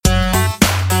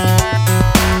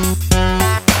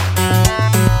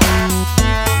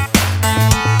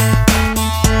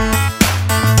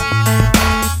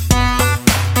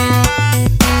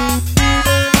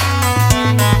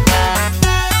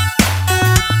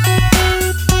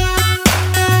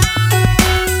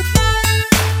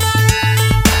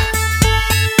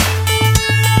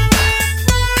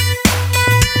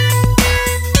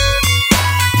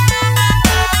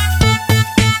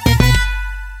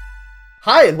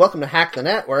and welcome to Hack the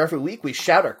Net, where every week we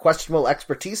shout our questionable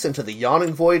expertise into the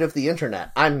yawning void of the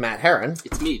internet. I'm Matt Herron.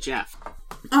 It's me, Jeff.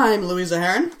 I'm Louisa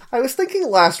Herron. I was thinking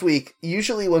last week,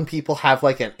 usually when people have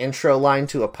like an intro line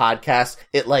to a podcast,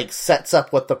 it like sets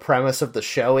up what the premise of the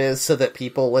show is so that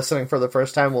people listening for the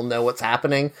first time will know what's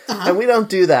happening. And we don't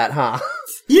do that, huh?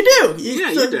 You do.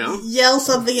 You do. Yell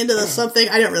something into the something.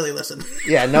 I don't really listen.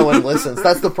 Yeah, no one listens.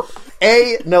 That's the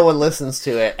A, no one listens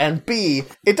to it, and B,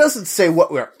 it doesn't say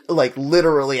what we're, like,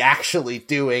 literally actually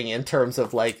doing in terms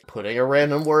of, like, putting a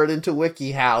random word into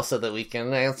WikiHow so that we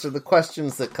can answer the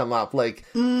questions that come up. Like,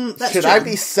 should I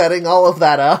be setting all of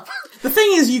that up? The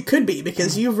thing is, you could be,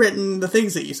 because you've written the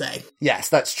things that you say. Yes,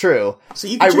 that's true. So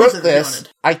you can choose it if you wanted.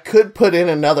 I could put in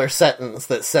another sentence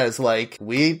that says, like,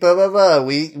 we blah blah blah,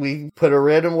 we put a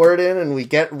random word in and we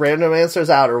get random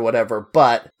answers out or whatever,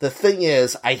 but the thing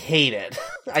is, I hate it.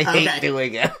 I hate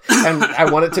doing it. And I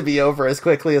want it to be over as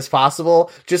quickly as possible,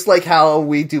 just like how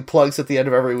we do plugs at the end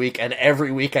of every week, and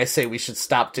every week I say we should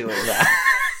stop doing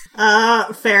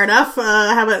that. Fair enough.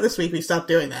 How about this week we stop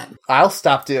doing that? I'll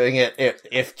stop doing it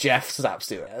if Jeff stops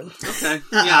doing it. Okay.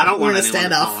 Yeah, I don't want anyone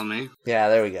to follow me. Yeah,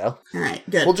 there we go. Alright,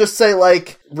 good. We'll just say,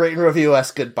 like, rate and review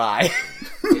us goodbye.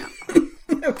 Yeah.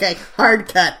 Okay, hard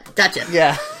cut. Gotcha.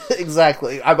 Yeah,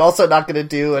 exactly. I'm also not going to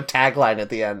do a tagline at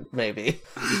the end, maybe.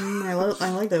 I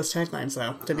like those taglines,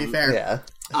 though, to be fair. Yeah.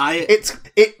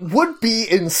 It would be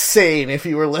insane if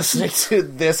you were listening to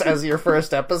this as your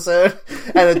first episode,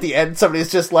 and at the end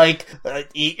somebody's just like,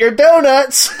 eat your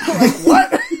donuts! Like,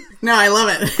 what? No, I love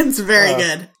it. It's very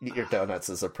good. Eat your donuts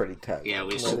is a pretty tag. Yeah,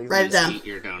 we should write it down. Eat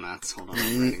your donuts. Hold on,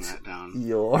 I'm writing that down.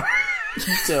 Your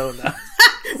donuts.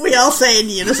 We all say in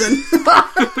unison.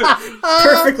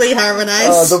 Perfectly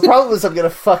harmonized. The problem is I'm gonna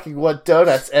fucking want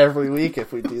donuts every week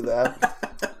if we do that.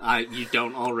 You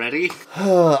don't already?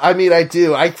 I mean, I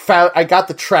do. I got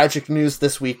the tragic news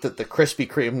this week that the Krispy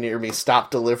Kreme near me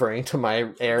stopped delivering to my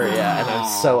area, and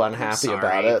I'm so unhappy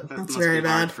about it. That's very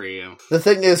bad for you. The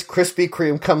thing is, Krispy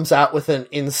Kreme comes out with an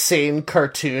insane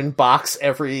cartoon box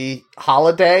every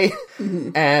holiday,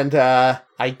 and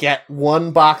I get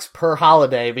one box per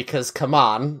holiday because, come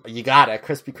on, you got it.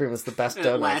 Krispy Kreme is the best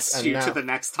donuts. It lasts you to the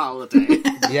next holiday.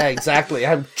 Yeah, exactly.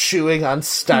 I'm chewing on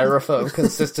styrofoam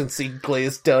consistency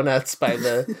glazed donuts by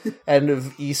the end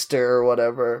of Easter or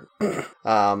whatever.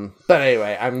 But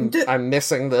anyway, I'm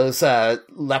missing those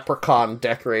leprechaun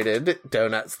decorated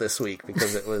donuts this week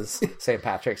because it was St.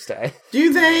 Patrick's Day.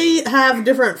 Do they have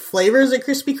different flavors at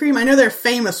Krispy Kreme? I know their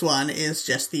famous one is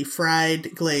just the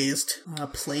fried glazed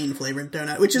plain flavored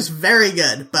donut, which is very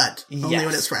good, but only when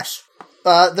it's fresh.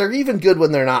 They're even good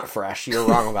when they're not fresh. You're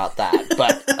wrong about that.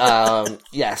 But,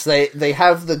 yes, they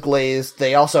have the glazed.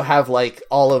 They also have, like,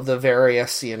 all of the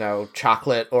various,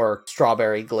 chocolate or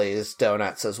strawberry glazed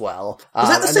donuts as well. Is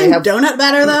that the same donut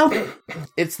batter, though?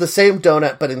 It's the same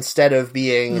donut, but instead of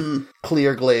being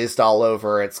clear glazed all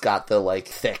over, it's got the, like,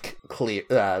 thick, clear,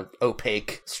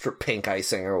 opaque pink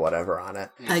icing or whatever on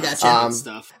it. Yeah, I gotcha.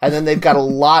 Stuff. And then they've got a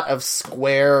lot of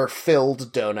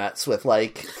square-filled donuts with,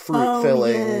 like, fruit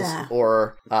fillings or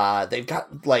they've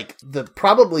got, like,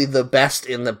 probably the best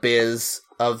in the biz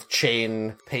of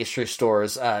chain pastry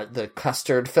stores, the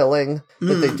custard filling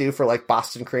that they do for, like,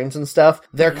 Boston creams and stuff.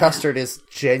 Their custard is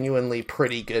genuinely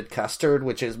pretty good custard,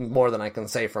 which is more than I can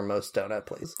say for most donut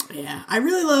places. Yeah, I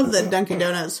really love that Dunkin'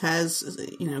 Donuts has,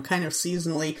 kind of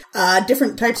seasonally,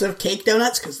 different types of cake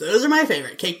donuts, because those are my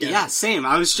favorite cake donuts. Yeah, same.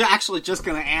 I was actually just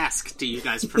going to ask, do you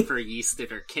guys prefer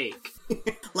yeasted or cake?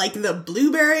 Like the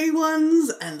blueberry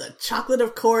ones and the chocolate,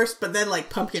 of course, but then like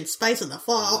pumpkin spice in the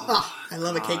fall. Oh, I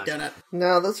love a cake donut.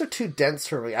 No, those are too dense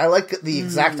for me. I like the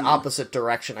exact opposite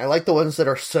direction. I like the ones that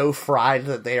are so fried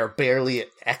that they are barely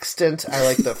extant. I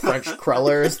like the French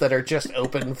crullers that are just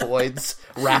open voids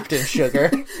wrapped in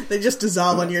sugar. They just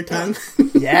dissolve on your tongue.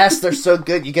 Yes, they're so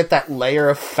good. You get that layer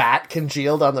of fat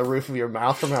congealed on the roof of your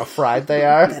mouth from how fried they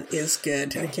are. That is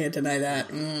good. I can't deny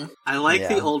that. I like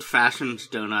the old-fashioned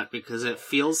donut because it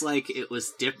feels like it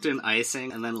was dipped in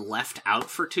icing and then left out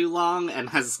for too long and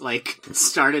has, like,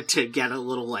 started to get a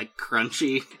little, like,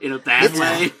 crunchy in a bad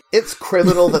way. It's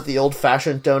criminal that the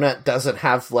old-fashioned donut doesn't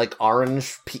have, like,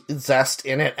 orange zest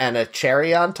in it and a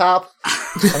cherry on top.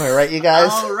 Am I right, you guys?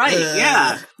 Oh, right,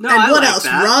 yeah. No, and I what like else?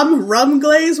 That. Rum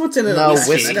glaze? What's in it? No,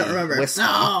 whiskey. I don't remember. Whiskey.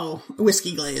 No,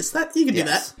 whiskey glaze. You can do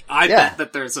that. I bet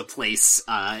that there's a place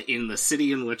in the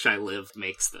city in which I live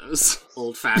makes those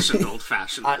old-fashioned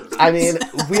donuts. I mean,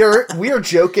 we are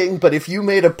joking, but if you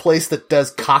made a place that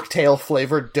does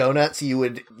cocktail-flavored donuts, you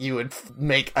would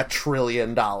make $1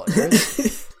 trillion.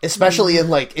 Especially in,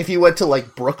 like, if you went to,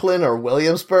 like, Brooklyn or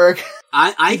Williamsburg.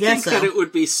 I think that it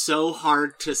would be so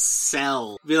hard to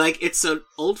sell. Be like, it's an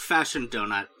old-fashioned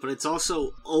donut, but it's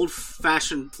also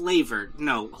old-fashioned flavored.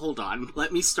 No, hold on.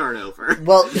 Let me start over.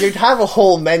 Well, you'd have a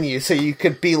whole menu, so you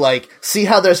could be like, see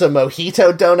how there's a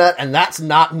mojito donut, and that's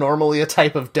not normally a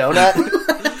type of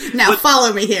donut? Now,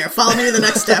 follow me here. Follow me to the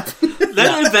next step.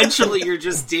 Then eventually you're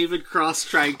just David Cross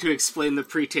trying to explain the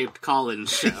pre-taped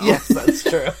Collins show. Yes, that's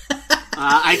true.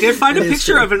 I did find a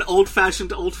picture of an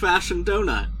old-fashioned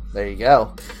donut. There you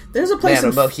go. There's a place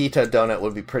a mojito donut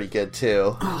would be pretty good,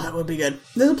 too. Oh, that would be good.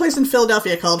 There's a place in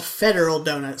Philadelphia called Federal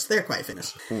Donuts. They're quite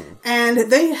famous. And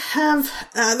they have,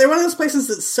 they're one of those places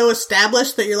that's so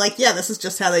established that you're like, yeah, this is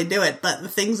just how they do it. But the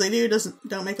things they do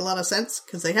don't make a lot of sense,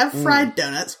 because they have fried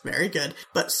donuts. Very good.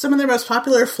 But some of their most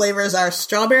popular flavors are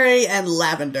strawberry and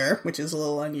lavender, which is a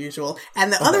little unusual.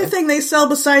 And the other thing they sell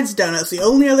besides donuts, the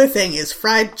only other thing, is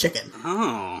fried chicken.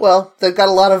 Oh. Well, they've got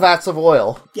a lot of vats of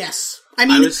oil. Yes. I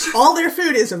mean, all their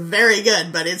food is very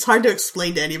good, but it's hard to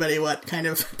explain to anybody what kind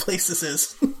of place this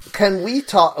is. Can we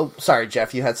talk... Oh, sorry,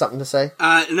 Jeff, you had something to say?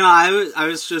 No, I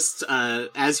was just,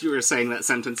 as you were saying that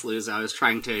sentence, Luz, I was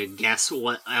trying to guess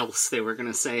what else they were going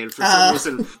to say, and for some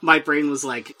reason, my brain was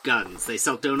like, guns. They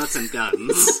sell donuts and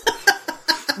guns.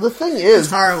 The thing is,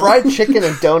 fried chicken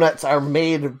and donuts are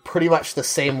made pretty much the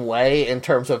same way in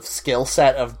terms of skill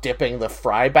set of dipping the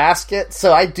fry basket,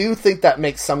 so I do think that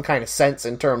makes some kind of sense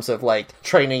in terms of, like,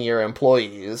 training your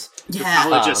employees. Yeah.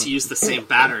 I'll just use the same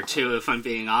batter, too, if I'm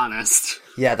being honest.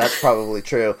 Yeah, that's probably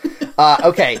true.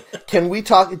 Okay, can we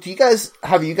talk...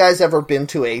 Have you guys ever been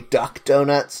to a Duck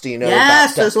Donuts? Do you know about Duck Donuts?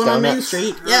 Yes, there's one on Main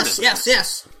Street.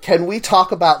 Yes. Can we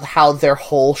talk about how their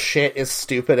whole shit is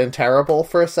stupid and terrible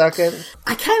for a second?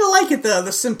 I kind of like it, though,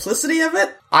 the simplicity of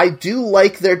it. I do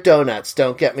like their donuts,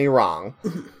 don't get me wrong.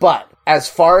 But, as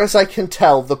far as I can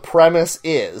tell, the premise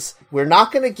is, we're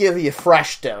not going to give you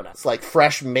fresh donuts, like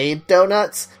fresh-made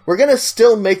donuts. We're going to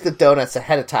still make the donuts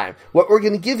ahead of time. What we're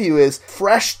going to give you is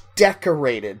fresh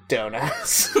decorated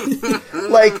donuts.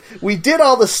 Like, we did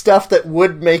all the stuff that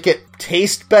would make it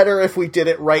taste better if we did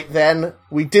it right then.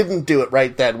 We didn't do it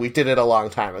right then. We did it a long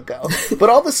time ago. But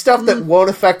all the stuff that won't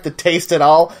affect the taste at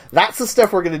all, that's the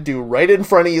stuff we're going to do right in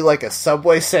front of you like a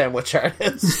Subway sandwich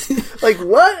artist. Like,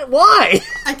 what? Why?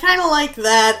 I kind of like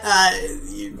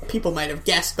that, people might have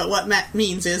guessed, but what that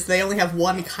means is they only have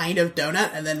one kind of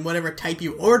donut, and then whatever type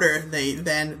you order, they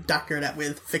then doctor it up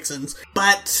with fixins.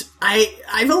 But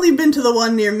I've only been to the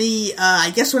one near me,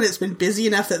 I guess when it's been busy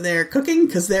enough that they're cooking,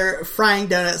 because they're frying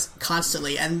donuts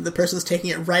constantly, and the person's taking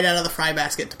it right out of the fry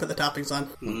basket to put the toppings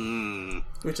on.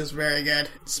 Which is very good.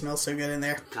 It smells so good in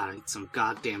there. Gotta eat some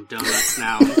goddamn donuts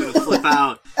now. I'm gonna flip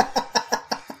out.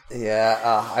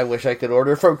 Yeah, I wish I could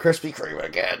order from Krispy Kreme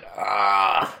again.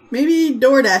 Maybe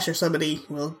DoorDash or somebody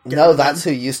will go. No, that's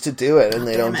who used to do it, and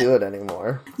they don't do it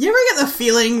anymore. You ever get the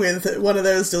feeling with one of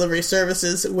those delivery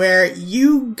services where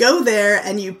you go there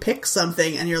and you pick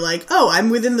something and you're like, oh, I'm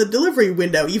within the delivery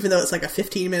window, even though it's like a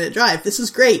 15-minute drive. This is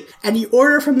great. And you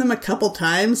order from them a couple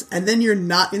times, and then you're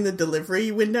not in the delivery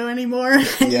window anymore,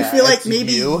 and you feel like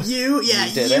maybe you are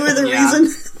the reason.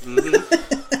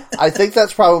 Mm-hmm. I think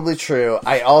that's probably true.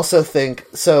 I also think,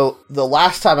 so the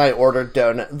last time I ordered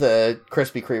the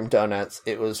Krispy Kreme donuts,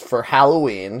 it was for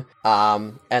Halloween,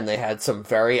 and they had some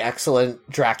very excellent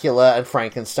Dracula and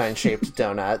Frankenstein shaped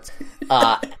donuts.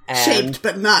 Shaped,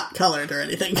 but not colored or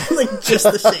anything. Like, just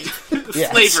the shape.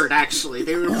 Yes. Flavored, actually.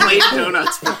 They were plain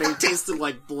donuts, but they tasted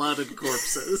like blood and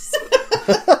corpses.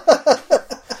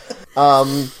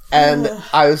 And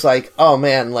I was like, oh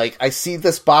man, like, I see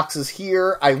this box is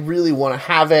here, I really want to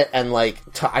have it, and like,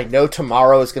 I know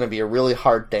tomorrow is going to be a really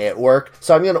hard day at work,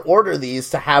 so I'm going to order these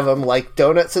to have them like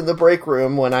donuts in the break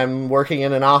room when I'm working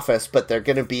in an office, but they're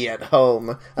going to be at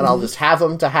home, and I'll just have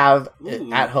them to have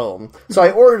at home. So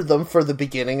I ordered them for the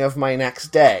beginning of my next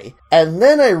day. And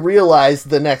then I realized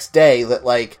the next day that,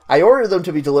 like, I ordered them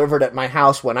to be delivered at my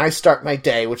house when I start my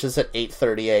day, which is at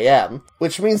 8:30 a.m.,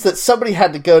 which means that somebody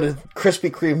had to go to Krispy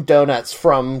Kreme donuts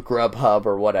from Grubhub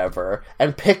or whatever,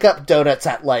 and pick up donuts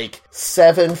at, like,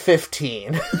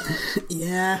 7:15.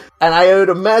 Yeah. And I would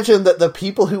imagine that the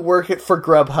people who work for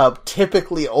Grubhub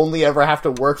typically only ever have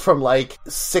to work from, like,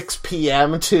 6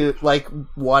 p.m. to, like,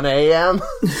 1 a.m.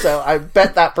 So I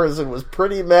bet that person was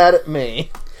pretty mad at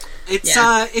me.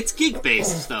 It's gig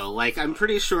based though. Like, I'm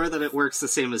pretty sure that it works the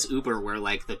same as Uber, where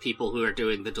like the people who are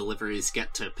doing the deliveries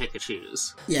get to pick and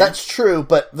choose. Yeah. That's true,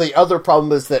 but the other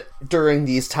problem is that during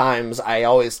these times, I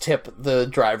always tip the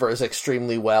drivers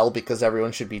extremely well because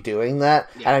everyone should be doing that.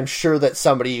 Yeah. And I'm sure that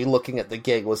somebody looking at the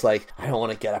gig was like, I don't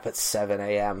want to get up at 7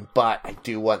 a.m., but I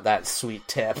do want that sweet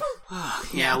tip.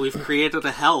 Yeah, we've created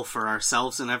a hell for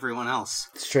ourselves and everyone else.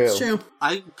 It's true.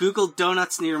 I googled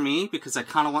donuts near me because I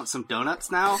kind of want some donuts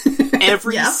now.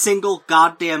 Every single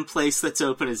goddamn place that's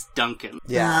open is Dunkin'.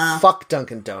 Yeah, fuck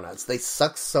Dunkin' Donuts. They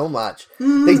suck so much.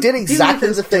 They did exactly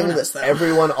the thing that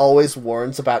everyone always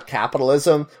warns about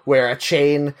capitalism, where a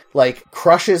chain, like,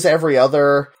 crushes every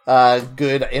other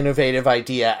good, innovative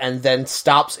idea and then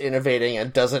stops innovating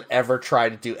and doesn't ever try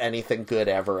to do anything good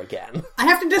ever again. I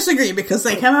have to disagree, because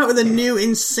they come out with a new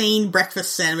insane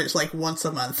breakfast sandwich, like, once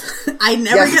a month. I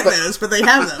never get those, but they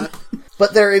have them.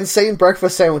 But their insane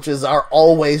breakfast sandwiches are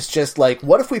always just like,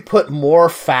 what if we put more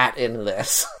fat in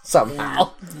this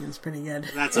somehow? Yeah, it's pretty good.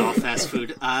 That's all fast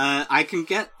food. I can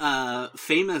get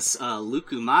famous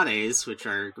loukoumades, which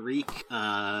are Greek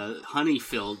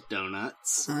honey-filled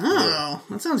donuts. Oh,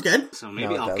 that sounds good. So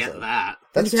maybe I'll get that.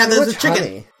 That's you too have those much with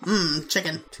chicken. Honey.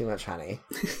 Chicken. Too much honey.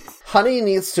 Honey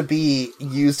needs to be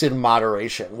used in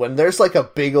moderation. When there's like a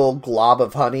big old glob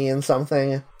of honey in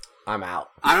something, I'm out.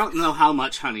 I don't know how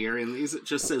much honey are in these. It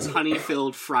just says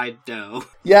honey-filled fried dough.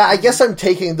 Yeah, I guess I'm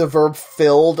taking the verb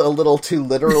filled a little too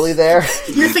literally there.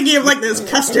 You're thinking of like those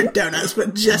custard donuts,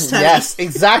 but just honey. Yes,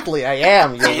 exactly, I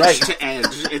am. You're right. Edge to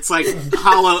edge. It's like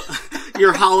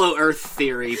your hollow earth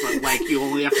theory, but like you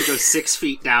only have to go 6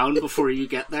 feet down before you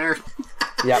get there.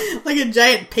 Yep. Like a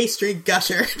giant pastry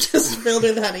gusher, just filled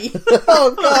with honey.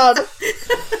 Oh, God.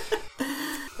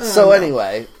 So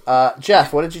anyway,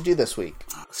 Jeff, what did you do this week?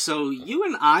 So you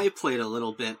and I played a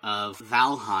little bit of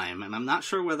Valheim, and I'm not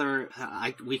sure whether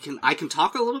I can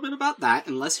talk a little bit about that,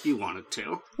 unless you wanted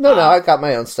to. No, I got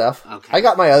my own stuff. Okay. I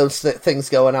got my own things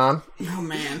going on. Oh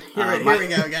man, here we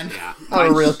go again. Yeah,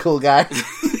 I'm a real cool guy.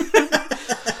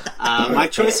 My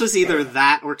choice was either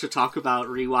that or to talk about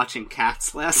rewatching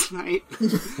Cats last night.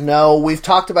 No, we've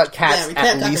talked about Cats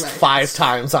at least 5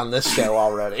 times on this show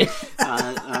already.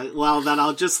 Well, then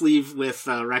I'll just leave with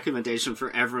a recommendation for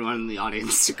everyone in the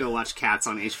audience to go watch Cats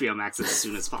on HBO Max as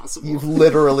soon as possible. You've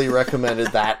literally recommended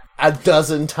that a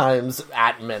dozen times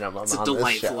at minimum. It's a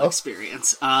delightful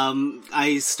experience.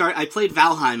 I played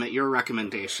Valheim at your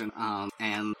recommendation.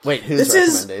 And wait, whose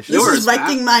recommendation? This is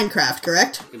Viking Minecraft,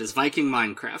 correct? It is Viking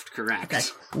Minecraft, correct. Okay.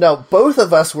 No, both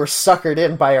of us were suckered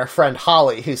in by our friend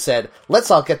Holly, who said,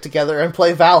 let's all get together and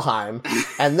play Valheim.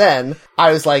 And then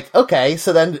I was like, okay.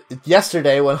 So then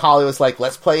yesterday when Holly was like,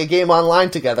 let's play a game online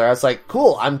together, I was like,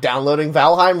 cool, I'm downloading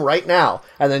Valheim right now.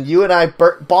 And then you and I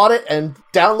bought it and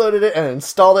downloaded it and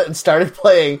installed it and started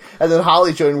playing. And then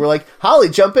Holly joined. We're like, Holly,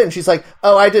 jump in. She's like,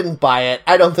 oh, I didn't buy it.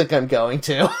 I don't think I'm going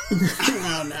to.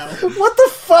 Oh, no. What the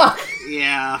fuck?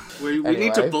 Yeah, we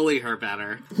need to bully her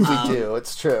better. We do,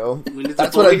 it's true.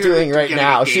 That's what I'm doing right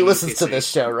now. She listens to this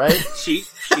show, right? She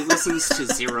listens to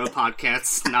 0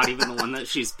 podcasts, not even the one that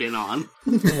she's been on.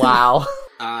 Wow.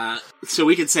 So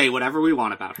we could say whatever we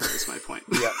want about her, is my point.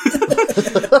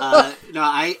 Yeah. No,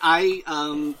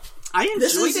 I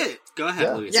enjoyed it. Go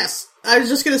ahead, Louise. Yes. I was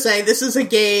just going to say, this is a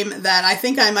game that I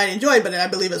think I might enjoy, but I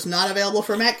believe it's not available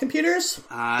for Mac computers.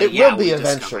 It will be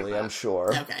eventually, I'm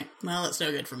sure. Okay. Well, it's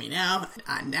no good for me now.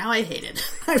 Now I hate it.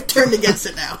 I've turned against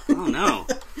it now. Oh, no.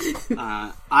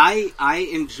 I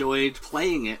enjoyed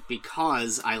playing it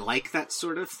because I like that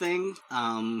sort of thing.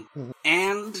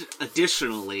 And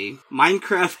additionally,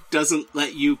 Minecraft doesn't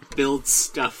let you build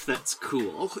stuff that's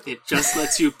cool. It just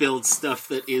lets you build stuff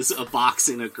that is a box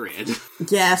in a grid.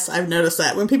 Yes, I've noticed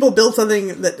that. When people build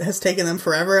something that has taken them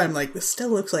forever, I'm like, this still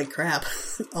looks like crap.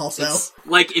 Also. It's,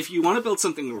 like, if you want to build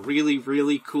something really,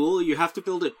 really cool, you have to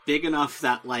build it big enough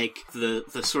that, like, the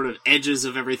sort of edges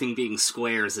of everything being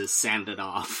squares is sanded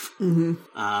off. Mm-hmm.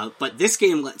 But this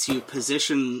game lets you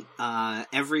position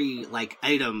every, like,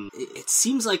 item. It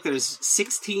seems like there's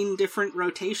 16 different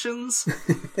rotations.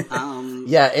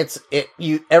 Yeah,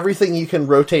 everything you can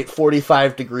rotate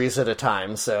 45 degrees at a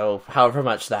time, so however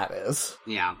much that is.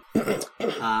 Yeah.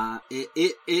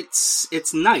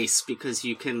 It's nice because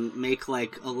you can make,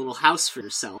 like, a little house for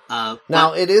yourself.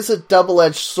 Now, it is a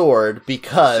double-edged sword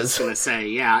because... I was gonna say,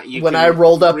 yeah, when I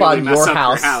rolled up really on your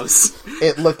house,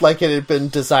 it looked like it had been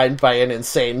designed by an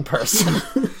insane person.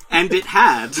 And it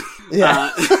had.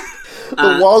 Yeah.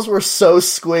 The walls were so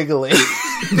squiggly.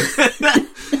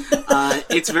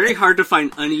 It's very hard to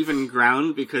find uneven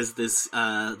ground because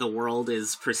the world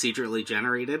is procedurally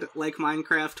generated like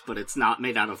Minecraft, but it's not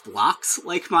made out of blocks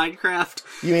like Minecraft.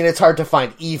 You mean it's hard to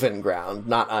find even ground,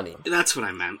 not uneven? That's what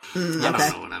I meant. I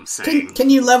don't know what I'm saying. Can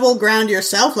you level ground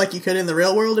yourself like you could in the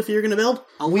real world if you were going to build?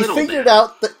 We figured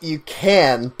out that you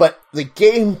can, but the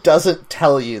game doesn't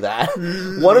tell you that.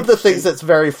 One of the things that's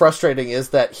very frustrating is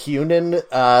that Hunan,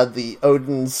 the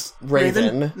Odin's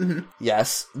raven,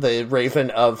 yes, the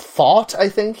raven of thought, I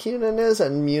think Hunan is,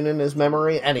 and Munin is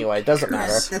memory. Anyway, it doesn't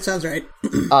matter. That sounds right.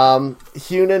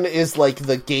 Hunan is like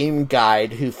the game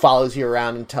guide who follows you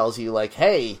around and tells you, like,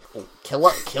 hey,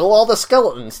 kill all the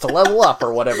skeletons to level up,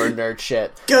 or whatever nerd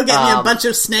shit. Go get me a bunch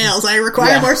of snails. I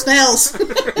require more snails.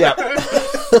 Yep.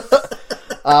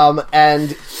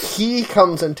 And he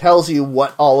comes and tells you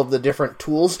what all of the different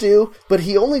tools do, but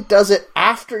he only does it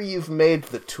after you've made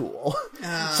the tool.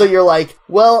 So you're like,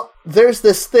 well, there's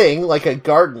this thing, like a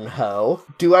garden hoe.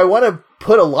 Do I want to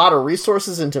put a lot of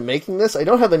resources into making this? I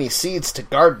don't have any seeds to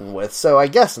garden with, so I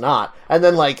guess not. And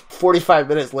then, like, 45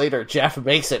 minutes later, Jeff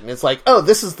makes it, and it's like, oh,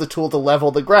 this is the tool to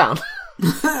level the ground.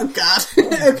 Oh, God.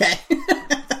 Okay.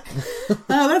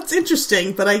 Oh, that's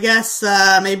interesting, but I guess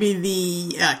maybe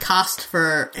the cost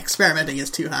for experimenting is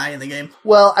too high in the game.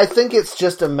 Well, I think it's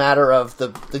just a matter of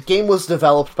the game was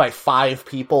developed by 5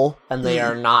 people, and they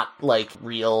are not, like,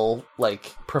 real,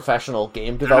 like, professional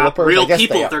game developers. They're not real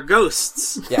people, they're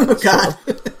ghosts. Yeah, oh,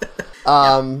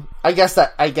 God. I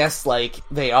guess, like,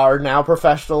 they are now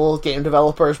professional game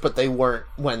developers, but they weren't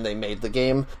when they made the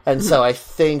game. And so I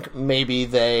think maybe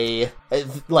they,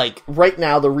 like, right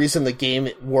now the reason the game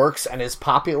works and is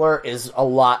popular is a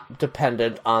lot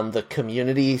dependent on the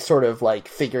community sort of, like,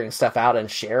 figuring stuff out and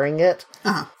sharing it.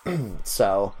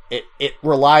 So it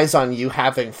relies on you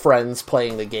having friends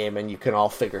playing the game, and you can all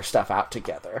figure stuff out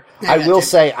together. I will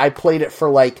say I played it for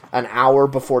like an hour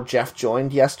before Jeff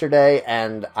joined yesterday,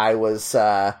 and I was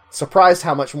surprised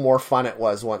how much more fun it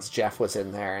was once Jeff was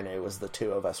in there and it was the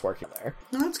two of us working there.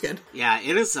 Oh, that's good. Yeah,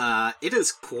 it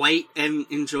is quite an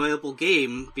enjoyable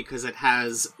game because it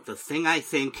has the thing I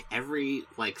think every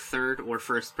like third or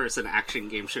first person action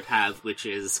game should have, which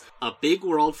is a big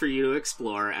world for you to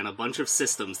explore and a bunch of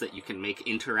systems that you can make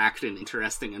interact in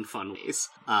interesting and fun ways.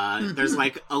 There's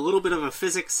like a little bit of a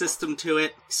physics system to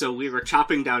it, so we were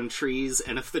chopping down trees,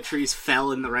 and if the trees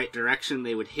fell in the right direction,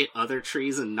 they would hit other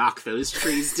trees and knock those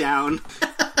trees down.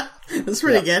 That's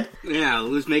pretty good. Yeah, it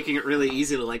was making it really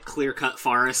easy to like clear cut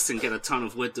forests and get a ton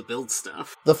of wood to build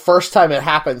stuff. The first time it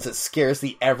happens, it scares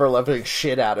the ever-loving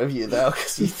shit out of you, though,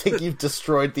 because you think you've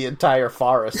destroyed the entire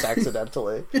forest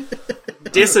accidentally.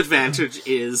 Disadvantage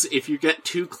is if you get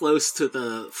too close to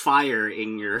the fire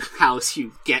in your house,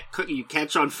 you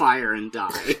catch on fire and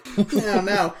die. Oh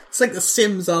no, it's like The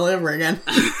Sims all over again.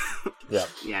 Yep.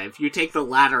 Yeah, if you take the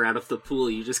ladder out of the pool,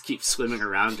 you just keep swimming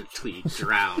around until you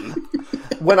drown.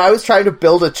 When I was trying to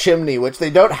build a chimney, which they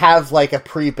don't have like a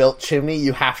pre-built chimney,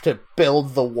 you have to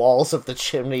build the walls of the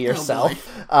chimney yourself.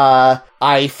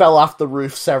 I fell off the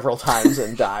roof several times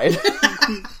and died.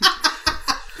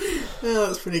 Oh,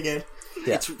 that's pretty good.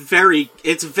 Yeah. It's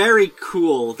very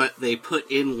cool that they put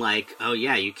in like, oh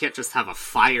yeah, you can't just have a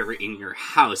fire in your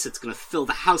house. It's gonna fill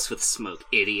the house with smoke,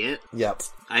 idiot. Yep.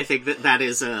 I think that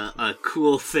is a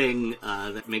cool thing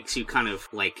that makes you kind of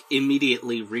like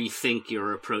immediately rethink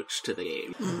your approach to the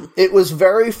game. It was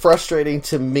very frustrating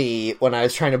to me when I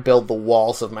was trying to build the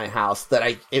walls of my house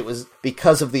that it was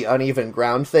because of the uneven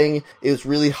ground thing. It was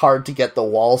really hard to get the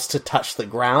walls to touch the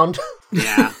ground.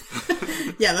 Yeah.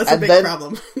 Yeah, that's a big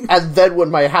problem. And then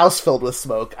when my house filled with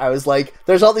smoke, I was like,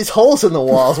 there's all these holes in the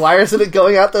walls. Why isn't it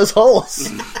going out those holes?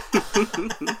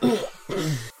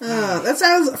 That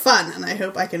sounds fun, and I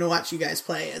hope I can watch you guys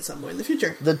play at some point in the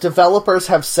future. The developers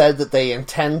have said that they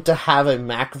intend to have a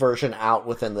Mac version out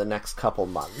within the next couple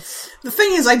months. The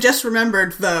thing is, I just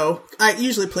remembered, though, I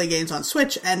usually play games on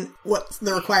Switch, and what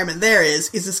the requirement there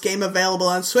is this game available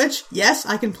on Switch? Yes,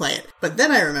 I can play it. But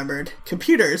then I remembered,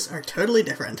 computers are totally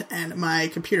different, and my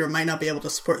computer might not be able to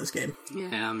support this game.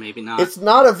 Yeah, maybe not. It's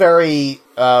not a very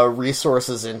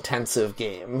resources-intensive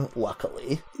game,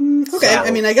 luckily. Okay, so,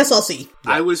 I mean, I guess I'll see.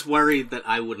 Yeah. I was worried that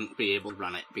I wouldn't be able to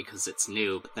run it because it's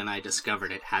new, but then I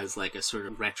discovered it has like a sort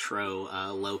of retro,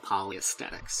 low-poly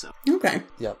aesthetic, so... Okay.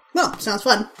 Yep. Well, sounds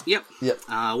fun. Yep. Yep.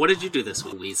 What did you do this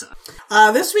week, Lisa?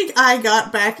 This week I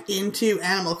got back into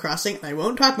Animal Crossing. I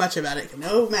won't talk much about it.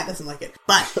 No, Matt doesn't like it.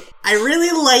 But I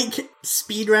really like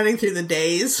speedrunning through the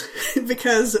days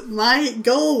because my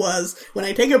goal was, when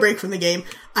I take a break from the game,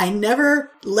 I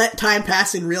never let time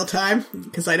pass in real time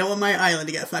because I don't want my island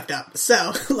to get fucked up.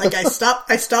 So, like, I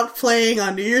stopped playing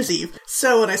on New Year's Eve.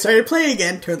 So when I started playing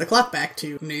again, turned the clock back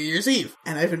to New Year's Eve.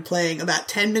 And I've been playing about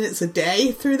 10 minutes a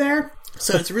day through there.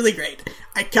 So it's really great.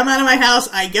 I come out of my house,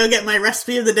 I go get my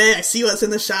recipe of the day, I see what's in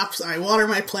the shops, I water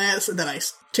my plants, and then I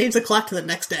change the clock to the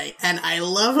next day. And I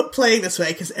love playing this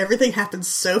way because everything happens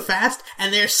so fast,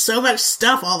 and there's so much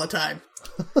stuff all the time.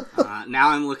 Now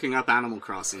I'm looking up Animal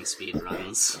Crossing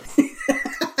speedruns.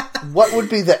 What would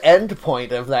be the end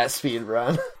point of that speed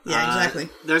run? Yeah, exactly.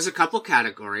 There's a couple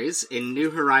categories. In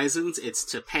New Horizons, it's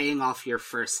to paying off your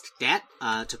first debt,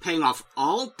 to paying off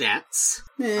all debts,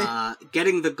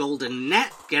 getting the golden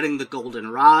net, getting the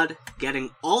golden rod,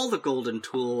 getting all the golden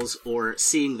tools, or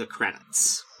seeing the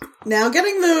credits. Now,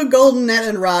 getting the golden net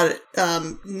and rod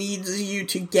needs you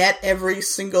to get every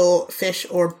single fish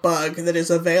or bug that is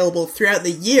available throughout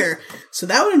the year. So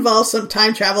that would involve some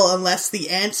time travel unless the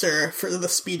answer for the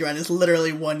speedrun is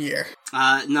literally 1 year.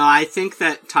 No, I think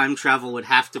that time travel would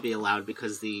have to be allowed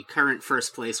because the current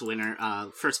first place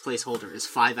holder is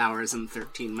 5 hours and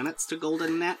 13 minutes to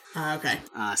golden net. Okay.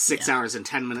 6 hours and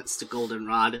 10 minutes to golden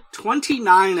rod.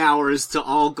 29 hours to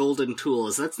all golden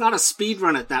tools. That's not a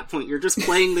speedrun at that point. You're just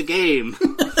playing the game.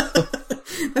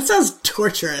 That sounds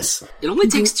torturous. It only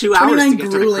takes 2 hours to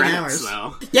get to the credits,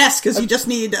 though. Yes, because you just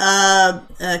need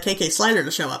KK Slider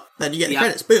to show up. Then you get the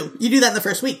credits. Boom. You do that in the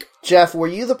first week. Jeff, were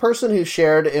you the person who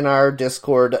shared in our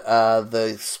Discord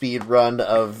the speed run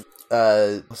of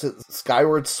was it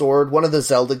Skyward Sword, one of the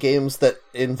Zelda games that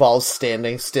involves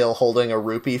standing still holding a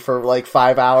rupee for like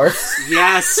 5 hours?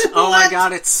 Yes. Oh my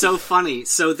god, it's so funny.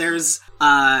 So there's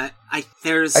I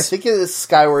think it is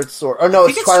Skyward Sword. Oh no,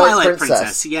 it's Twilight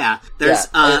Princess. Yeah. There's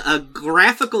a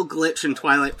graphical glitch in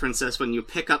Twilight Princess when you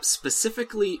pick up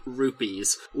specifically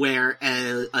rupees, where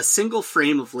a single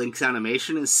frame of Link's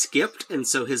animation is skipped, and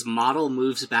so his model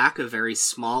moves back a very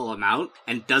small amount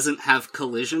and doesn't have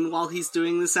collision while he's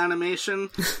doing this animation.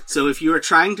 So if you are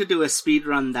trying to do a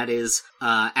speedrun that is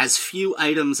as few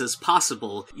items as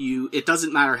possible, it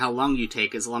doesn't matter how long you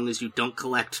take as long as you don't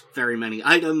collect very many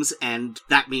items, and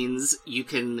that means you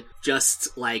can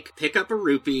just, like, pick up a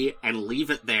rupee and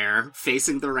leave it there,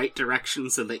 facing the right direction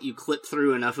so that you clip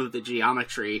through enough of the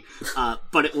geometry,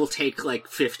 but it will take, like,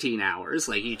 15 hours.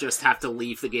 Like, you just have to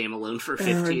leave the game alone for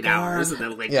 15 hours, and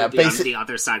then Link will be on the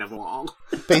other side of a wall.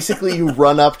 Basically, you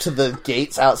run up to the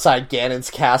gates outside Ganon's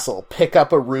castle, pick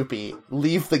up a rupee,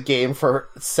 leave the game for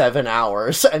 7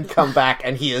 hours, and come back,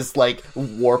 and he is, like,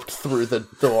 warped through the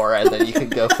door, and then you can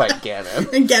go fight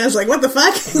Ganon. And Ganon's like, what the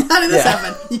fuck? How did this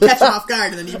happen? You catch him off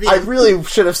guard, and then you beat him. I really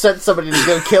should have sent somebody to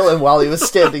go kill him while he was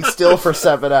standing still for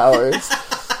 7 hours.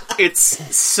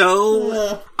 It's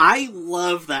so... I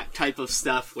love that type of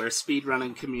stuff where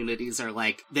speedrunning communities are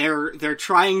like, they're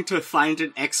trying to find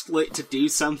an exploit to do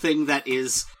something that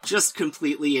is just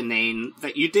completely inane,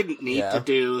 that you didn't need to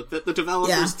do, that the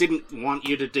developers didn't want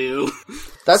you to do.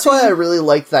 That's why I really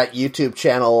like that YouTube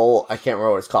channel, I can't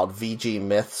remember what it's called, VG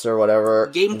Myths or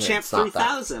whatever. Game Champ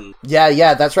 3000.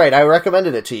 Yeah, that's right. I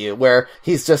recommended it to you, where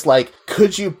he's just like,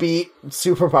 could you beat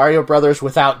Super Mario Brothers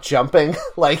without jumping?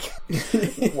 Like,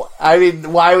 I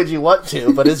mean, why would you want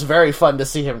to? But it's very fun to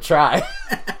see him try.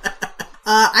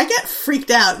 I get freaked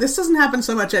out. This doesn't happen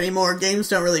so much anymore. Games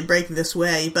don't really break this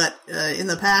way, but in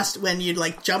the past, when you'd,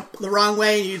 like, jump the wrong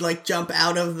way, you'd, like, jump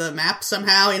out of the map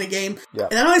somehow in a game,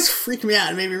 and that always freaked me out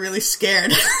and made me really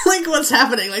scared. Like, what's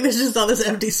happening? Like, there's just all this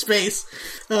empty space.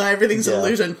 Everything's an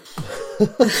illusion.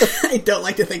 I don't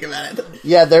like to think about it.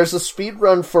 Yeah, there's a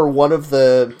speedrun for one of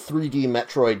the 3D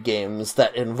Metroid games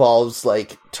that involves,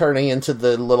 like, turning into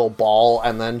the little ball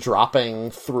and then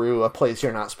dropping through a place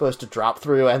you're not supposed to drop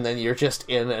through, and then you're just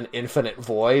in an infinite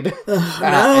void.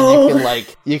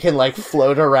 And you can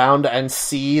float around and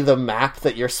see the map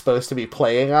that you're supposed to be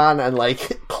playing on and,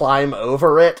 like, climb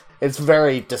over it. It's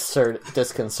very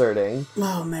disconcerting.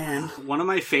 Oh, man. One of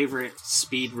my favorite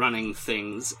speedrunning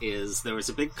things is there was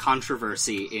a big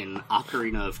controversy in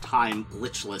Ocarina of Time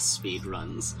glitchless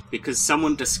speedruns because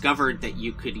someone discovered that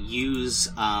you could use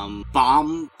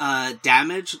bomb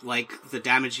damage, like the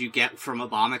damage you get from a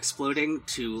bomb exploding,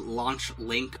 to launch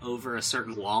Link over a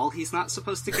certain wall he's not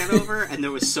supposed to get over, and there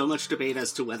was so much debate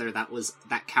as to whether that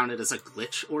counted as a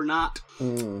glitch or not.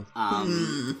 Yeah.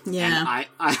 And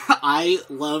I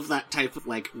love that type of,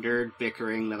 like, nerd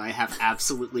bickering that I have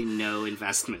absolutely no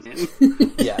investment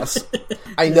in. Yes.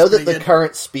 I know that the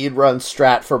current speedrun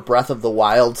strat for Breath of the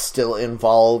Wild still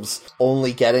involves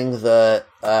only getting the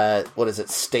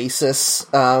stasis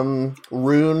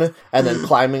rune, and then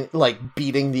climbing, like,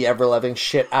 beating the ever-loving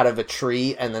shit out of a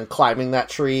tree, and then climbing that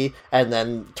tree, and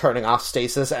then turning off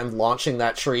stasis and launching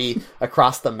that tree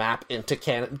across the map into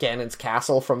Ganon's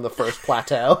castle from the first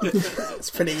plateau. It's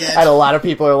pretty good. And a lot of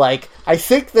people are like, I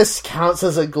think this counts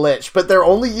as a glitch, but they're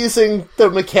only using the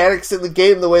mechanics in the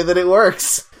game the way that it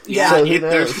works. Yeah, so I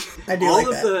do like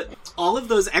that. All of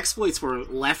those exploits were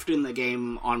left in the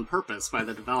game on purpose by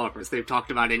the developers. They've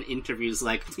talked about in interviews,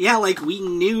 like, yeah, like, we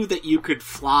knew that you could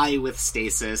fly with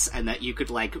stasis and that you could,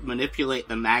 like, manipulate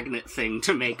the magnet thing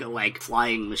to make a, like,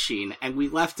 flying machine, and we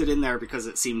left it in there because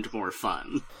it seemed more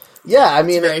fun. Yeah, I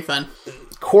mean, it's very fun.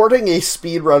 Courting a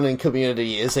speedrunning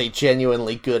community is a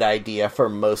genuinely good idea for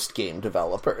most game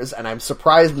developers, and I'm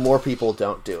surprised more people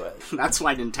don't do it. That's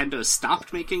why Nintendo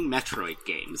stopped making Metroid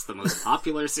games, the most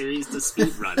popular series to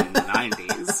speedrun in the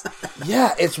 90s.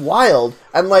 Yeah, it's wild.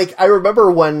 And, like, I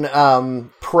remember when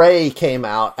Prey came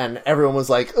out, and everyone was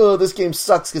like, oh, this game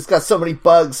sucks, it's got so many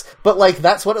bugs. But, like,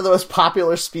 that's one of the most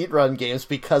popular speedrun games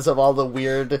because of all the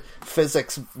weird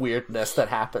physics weirdness that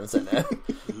happens in it.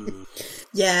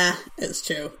 Yeah, it's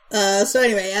true. So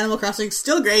anyway, Animal Crossing,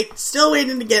 still great. Still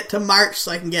waiting to get to March so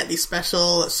I can get these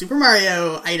special Super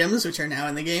Mario items, which are now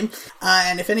in the game.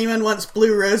 And if anyone wants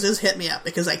blue roses, hit me up,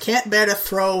 because I can't bear to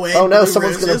throw away Oh no, blue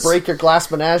someone's roses. Gonna break your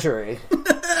glass menagerie.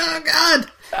 Oh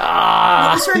god!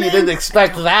 You name? didn't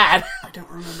expect that. I don't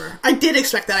remember. I did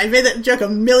expect that. I made that joke a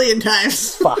million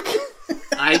times. Fuck.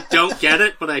 I don't get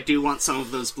it, but I do want some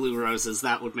of those blue roses.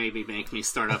 That would maybe make me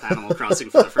start up Animal Crossing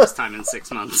for the first time in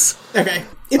 6 months. Okay.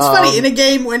 It's funny, in a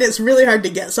game when it's really hard to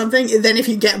get something, and then if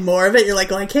you get more of it, you're like,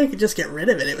 well, I can't just get rid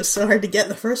of it. It was so hard to get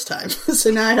the first time.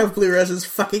 So now I have blue roses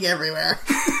fucking everywhere.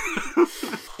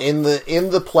 In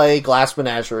the play Glass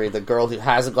Menagerie, the girl who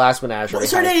has a glass menagerie...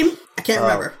 What's her name? I can't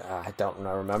remember. I don't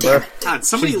remember. God,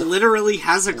 somebody literally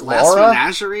has a glass Laura?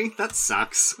 menagerie? That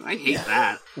sucks. I hate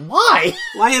that. Why?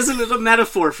 Why isn't it a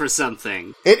metaphor for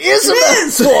something? It is a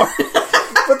metaphor!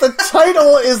 But the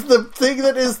title is the thing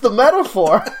that is the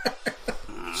metaphor.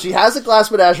 She has a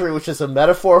glass menagerie, which is a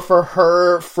metaphor for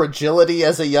her fragility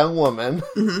as a young woman.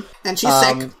 Mm-hmm. And she's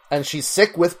sick. And she's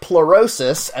sick with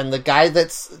pleurosis, and the guy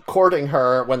that's courting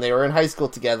her when they were in high school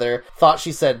together thought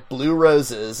she said blue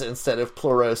roses instead of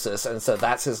pleurosis, and so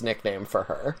that's his nickname for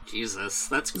her. Jesus,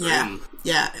 that's grim.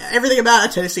 Yeah. Everything about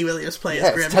a Tennessee Williams play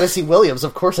is grim. It's Tennessee Williams,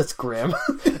 of course it's grim.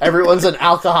 Everyone's an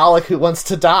alcoholic who wants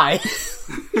to die.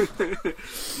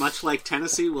 Much like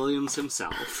Tennessee Williams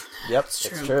himself. Yep,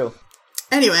 it's true.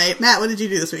 Anyway, Matt, what did you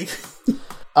do this week?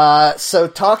 So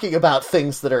talking about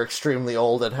things that are extremely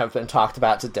old and have been talked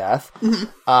about to death,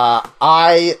 Jen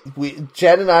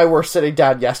and I were sitting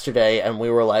down yesterday and we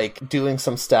were like doing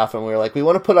some stuff and we were like, we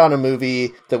want to put on a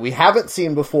movie that we haven't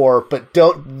seen before but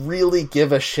don't really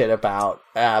give a shit about,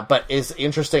 but is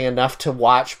interesting enough to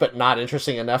watch but not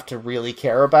interesting enough to really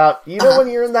care about. You know when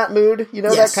you're in that mood? You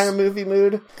know that kind of movie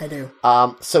mood? I do.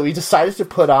 So we decided to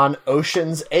put on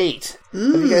Ocean's 8. Have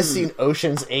you guys seen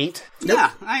Ocean's 8?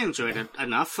 Yeah, I enjoyed it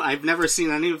enough. I've never seen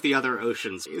any of the other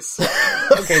Oceans.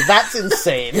 Okay, that's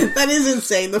insane. That is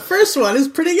insane. The first one is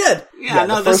pretty good. Yeah,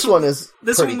 no, the first one is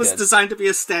This pretty one was good. designed to be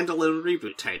a standalone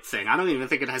reboot type thing. I don't even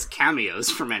think it has cameos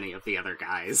from any of the other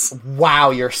guys. Wow,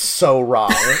 you're so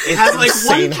wrong. It has like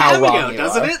insane one how wrong cameo, you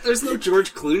doesn't are. it? There's no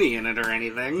George Clooney in it or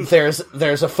anything. There's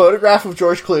a photograph of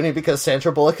George Clooney because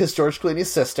Sandra Bullock is George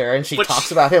Clooney's sister, and she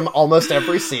talks about him almost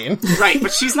every scene. Right,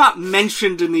 but she's not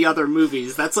mentioned in the other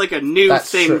movies. That's like a new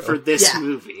thing true. for this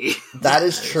movie. That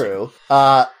is true.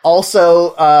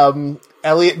 Also,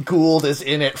 Elliot Gould is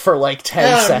in it for like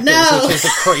 10 seconds, which is a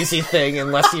crazy thing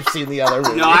unless you've seen the other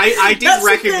movie. No, I did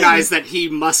recognize that he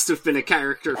must have been a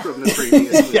character from the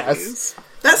previous movies. Yes.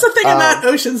 That's the thing about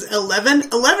Ocean's 11.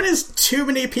 11 is too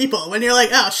many people. When you're like,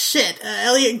 oh shit,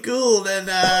 Elliot Gould and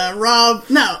Carl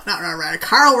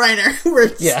Reiner were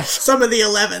some of the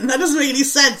 11. That doesn't make any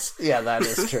sense. Yeah, that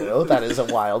is true. That is a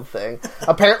wild thing.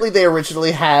 Apparently they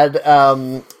originally had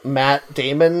Matt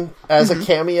Damon as a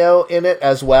cameo in it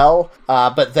as well,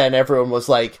 but then everyone was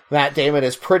like, Matt Damon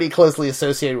is pretty closely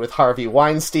associated with Harvey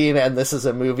Weinstein, and this is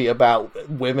a movie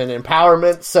about women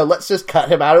empowerment, so let's just cut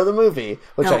him out of the movie,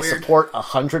 which I support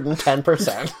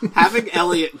 110%. Having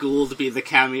Elliot Gould be the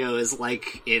cameo is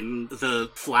like in the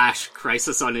Flash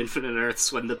Crisis on Infinite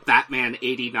Earths when the Batman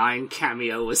 89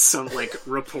 cameo was some like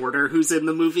reporter who's in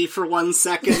the movie for 1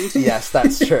 second. Yes,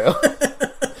 that's true.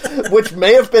 Which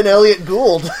may have been Elliot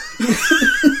Gould.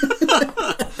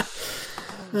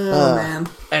 Oh, man.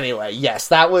 Anyway, yes,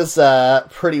 that was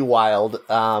pretty wild.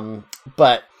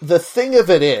 But the thing of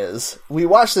it is, we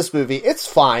watched this movie, it's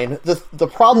fine. The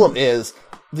problem is,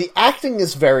 the acting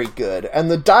is very good, and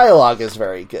the dialogue is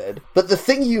very good, but the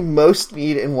thing you most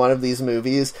need in one of these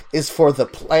movies is for the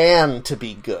plan to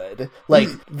be good. Like,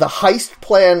 the heist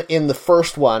plan in the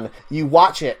first one, you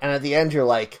watch it, and at the end you're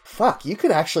like, fuck, you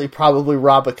could actually probably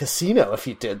rob a casino if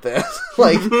you did this.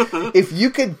 Like, if you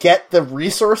could get the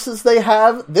resources they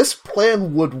have, this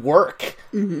plan would work.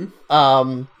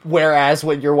 Whereas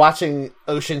when you're watching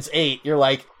Ocean's 8, you're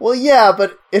like, well, yeah,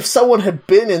 but if someone had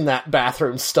been in that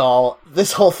bathroom stall,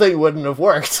 this whole thing wouldn't have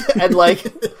worked. And like,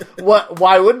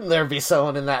 why wouldn't there be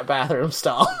someone in that bathroom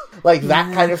stall? Like,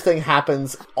 that kind of thing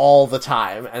happens all the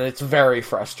time, and it's very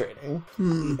frustrating.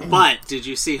 But did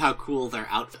you see how cool their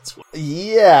outfits were?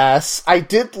 Yes, I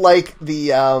did like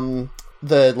the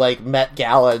like Met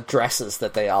Gala dresses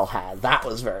that they all had. That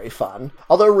was very fun.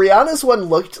 Although Rihanna's one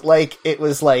looked like it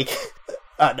was like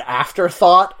an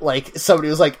afterthought. Like somebody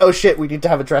was like, "Oh shit, we need to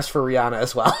have a dress for Rihanna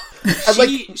as well."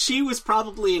 And she was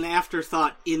probably an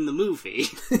afterthought in the movie.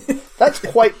 That's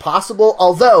quite possible.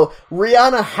 Although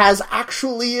Rihanna has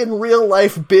actually in real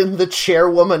life been the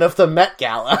chairwoman of the Met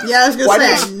Gala. Yeah, I was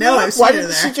gonna say, no, I've seen her there. Why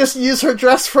didn't she just use her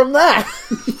dress from that?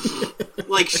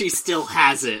 Like she still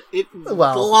has it. It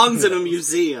belongs in a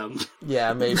museum.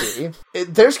 Yeah, maybe.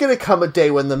 There's going to come a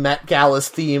day when the Met Gala's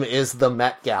theme is the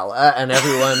Met Gala, and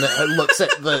everyone looks at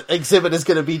the exhibit is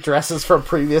going to be dresses from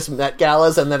previous Met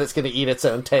Galas, and then it's going to eat its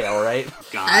own tail, right?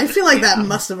 God, I feel like that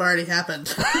must have already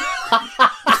happened.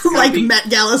 Like Met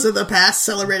Galas of the past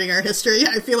celebrating our history.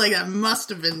 I feel like that must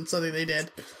have been something they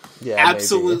did. Yeah,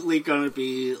 absolutely gonna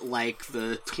be like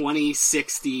the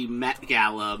 2060 Met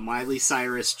Gala. Miley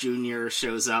Cyrus Jr.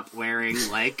 shows up wearing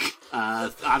like I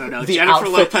don't know, the Jennifer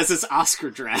outfit. Lopez's Oscar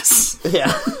dress.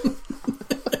 Yeah.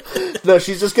 No,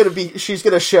 she's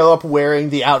gonna show up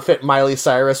wearing the outfit Miley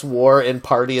Cyrus wore in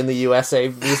Party in the USA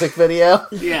music video.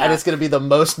 Yeah. And it's gonna be the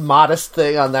most modest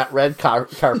thing on that red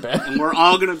carpet. And we're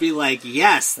all gonna be like,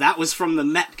 yes, that was from the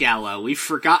Met Gala. We've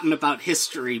forgotten about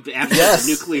history after the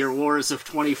nuclear wars of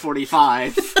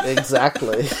 2045.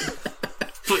 Exactly.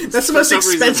 That's the most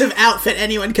expensive outfit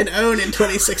anyone can own in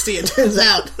 2060, it turns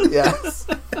out. Yes.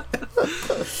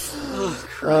 Oh,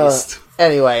 Christ.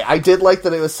 Anyway, I did like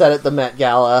that it was set at the Met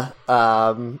Gala.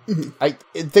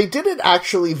 They did an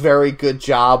actually very good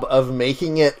job of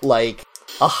making it like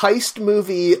a heist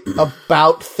movie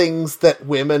about things that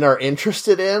women are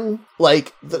interested in.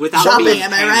 Like without shopping,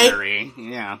 am I right?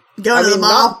 Yeah. Going to the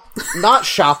mall? Not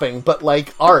shopping, but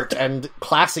like art and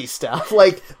classy stuff.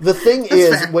 Like the thing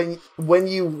is, when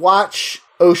you watch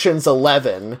Ocean's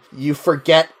 11, you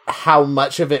forget how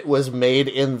much of it was made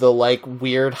in the like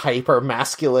weird hyper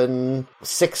masculine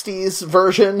 60s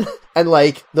version, and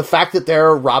like the fact that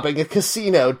they're robbing a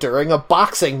casino during a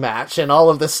boxing match and all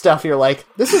of this stuff. You're like,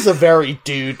 this is a very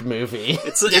dude movie.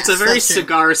 It's a very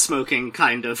cigar smoking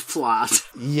kind of plot.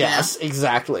 Yes,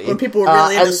 exactly. When people were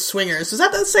really into Swingers, was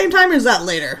that the same time or is that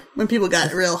later? When people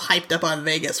got real hyped up on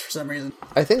Vegas for some reason.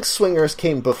 I think Swingers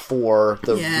came before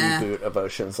the reboot of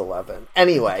Ocean's 11.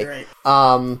 Anyway,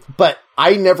 right. But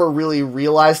I never really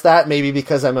realized that, maybe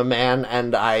because I'm a man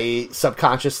and I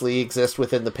subconsciously exist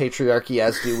within the patriarchy,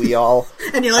 as do we all.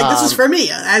 And you're like, this is for me,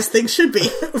 as things should be,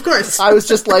 of course. I was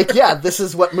just like, yeah, this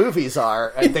is what movies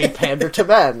are. They pander to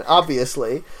men,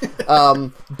 obviously.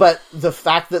 But the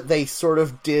fact that they sort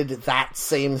of did that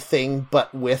same thing,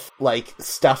 but with, like,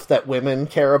 stuff that women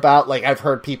care about. Like, I've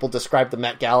heard people describe the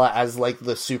Met Gala as, like,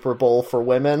 the Super Bowl for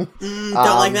women. Don't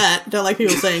like that. Don't like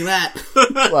people saying that.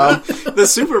 Well, the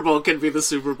Super Bowl can be the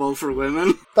Super Bowl for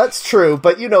women. That's true,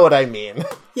 but you know what I mean.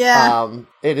 Yeah.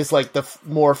 It is like the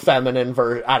more feminine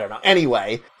version. I don't know.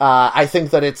 Anyway, I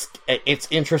think that it's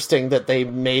interesting that they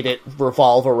made it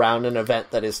revolve around an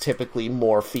event that is typically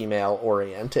more female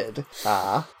oriented.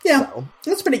 Yeah,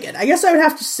 that's pretty good. I guess I would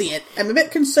have to see it. I'm a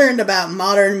bit concerned about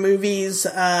modern movies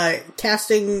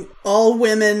casting all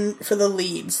women for the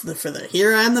leads, for the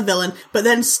hero and the villain, but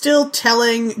then still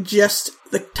telling just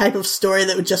the type of story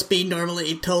that would just be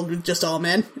normally told with just all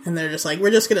men, and they're just like,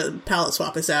 we're just gonna palette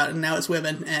swap this out, and now it's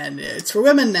women, and it's for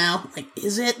women now. Like,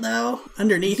 is it, though?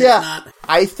 Underneath, it's not.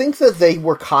 I think that they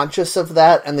were conscious of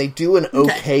that, and they do an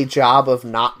okay job of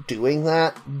not doing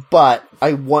that, but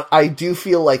I do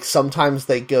feel like sometimes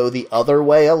they go the other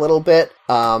way a little bit.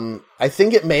 I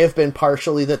think it may have been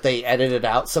partially that they edited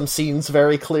out some scenes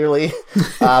very clearly,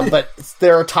 but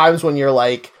there are times when you're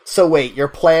like, So wait, your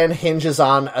plan hinges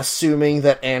on assuming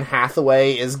that Anne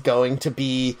Hathaway is going to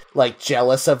be, like,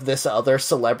 jealous of this other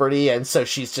celebrity, and so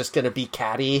she's just gonna be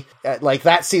catty? Like,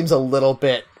 that seems a little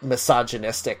bit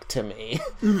misogynistic to me.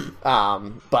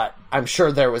 But I'm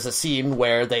sure there was a scene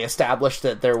where they established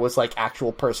that there was, like,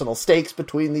 actual personal stakes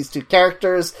between these two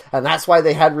characters, and that's why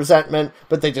they had resentment,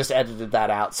 but they just edited that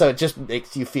out. So it just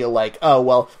makes you feel like, oh,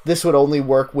 well, this would only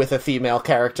work with a female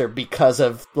character because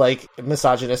of, like,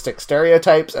 misogynistic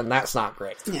stereotypes, and that's not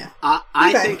great. Yeah.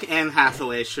 I think Anne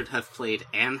Hathaway should have played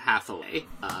Anne Hathaway,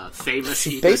 famous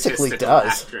She basically egotistical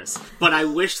does. actress. But I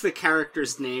wish the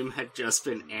character's name had just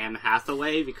been Anne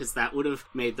Hathaway, because that would have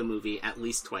made the movie at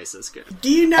least twice as good. Do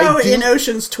you know in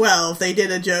Ocean's 12 they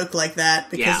did a joke like that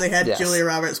because they had Yes. Julia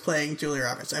Roberts playing Julia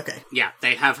Roberts? Okay. Yeah,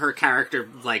 they have her character,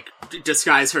 like,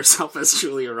 disguise herself as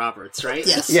Julia Roberts, right?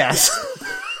 Yes.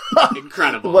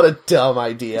 Incredible. What a dumb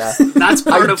idea. That's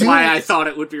part of why I thought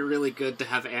it would be really good to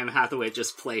have Anne Hathaway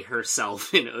just play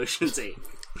herself in Ocean's 8.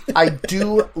 I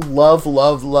do love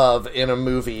in a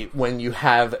movie when you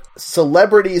have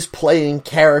celebrities playing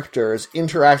characters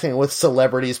interacting with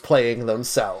celebrities playing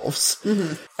themselves.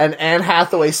 And Anne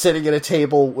Hathaway sitting at a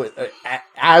table with,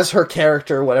 as her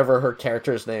character, whatever her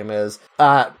character's name is,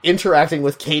 interacting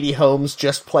with Katie Holmes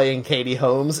just playing Katie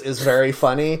Holmes is very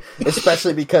funny,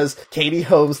 especially because Katie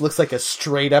Holmes looks like a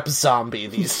straight up zombie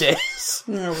these days.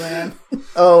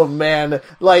 Oh man.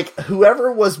 Like,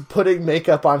 whoever was putting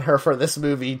makeup on her for this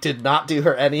movie did not do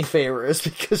her any favors,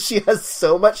 because she has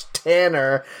so much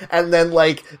tanner and then,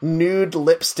 like, nude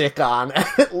lipstick on, and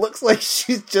it looks like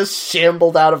she's just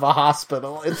shambled out of a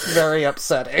hospital. It's very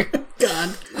upsetting.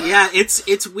 God. Yeah,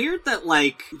 it's weird that,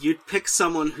 like, you'd pick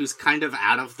someone who's kind of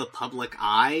out of the public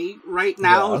eye right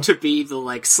now to be the,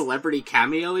 like, celebrity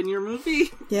cameo in your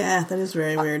movie. Yeah, that is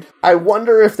very weird. I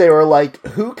wonder if they were like,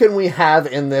 who can we have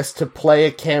in this to play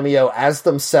a cameo as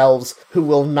themselves who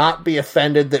will not be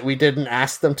offended that we didn't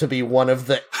ask them to be one of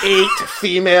the 8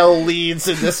 female leads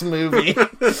in this movie?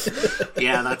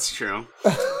 Yeah, that's true.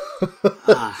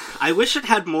 I wish it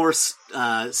had more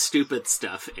stupid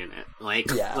stuff in it,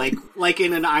 like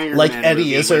in an Iron like Man Eddie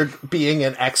movie Izzard being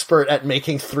an expert at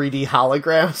making 3D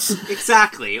holograms.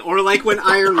 Exactly, or like when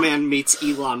Iron Man meets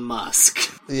Elon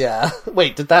Musk. Yeah.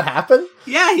 Wait, did that happen?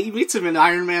 Yeah, he meets him in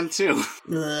Iron Man 2.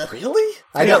 Really?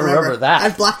 I don't remember that.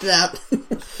 I've blocked it out.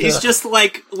 He's just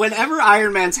like, whenever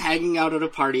Iron Man's hanging out at a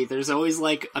party, there's always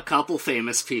like a couple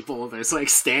famous people. There's like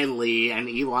Stan Lee and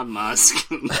Elon Musk.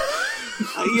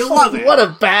 You love it. What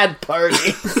a bad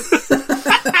party.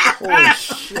 Holy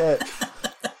shit.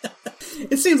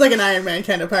 It seems like an Iron Man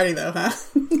kind of party, though, huh?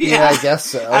 Yeah, I guess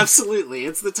so. Absolutely.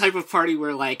 It's the type of party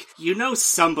where, like, you know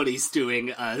somebody's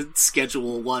doing a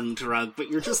Schedule 1 drug, but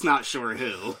you're just not sure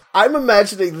who. I'm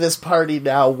imagining this party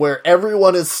now where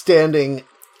everyone is standing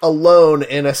alone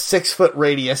in a 6-foot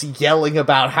radius yelling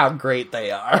about how great they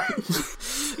are.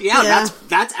 Yeah.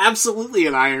 That's absolutely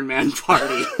an Iron Man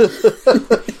party.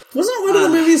 Wasn't one of the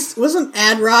movies, wasn't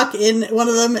Ad Rock in one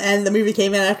of them, and the movie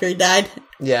came in after he died?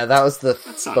 Yeah, that was the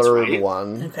third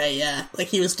one. Okay, yeah. Like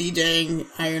he was DJing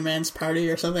Iron Man's party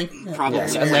or something. Probably.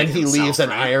 Yes, and then he leaves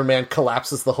and Iron Man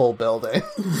collapses the whole building.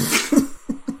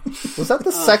 Was that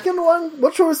the second one?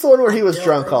 Which one was the one where he was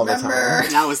drunk all the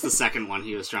time? That was the second one,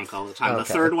 he was drunk all the time. Okay.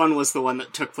 The third one was the one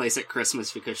that took place at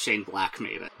Christmas because Shane Black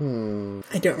made it. I don't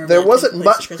remember. There wasn't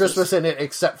much Christmas in it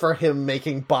except for him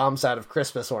making bombs out of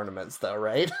Christmas ornaments, though,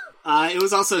 right? It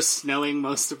was also snowing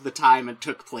most of the time and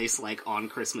took place, like, on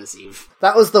Christmas Eve.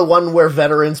 That was the one where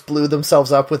veterans blew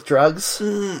themselves up with drugs?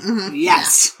 Mm-hmm.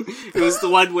 Yes! It was the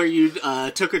one where you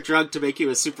took a drug to make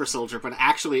you a super soldier, but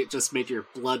actually it just made your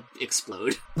blood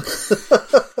explode.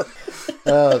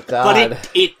 Oh, God.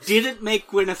 But it didn't make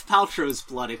Gwyneth Paltrow's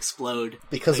blood explode.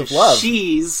 Because of love.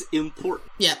 She's important.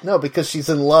 Yeah. No, because she's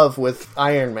in love with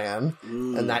Iron Man,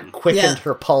 and that quickened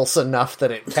her pulse enough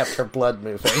that it kept her blood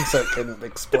moving so it couldn't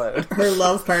explode. Her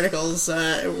love particles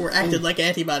were acted like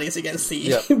antibodies against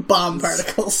the bomb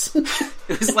particles.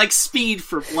 It was like speed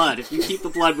for blood. If you keep the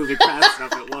blood moving fast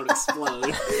enough, it won't explode.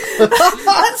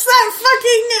 That's that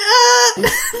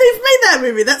fucking, they've made that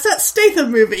movie. That's that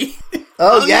Statham movie.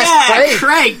 Oh yes, yeah,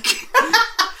 Crank!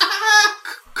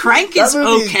 Crank is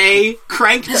okay.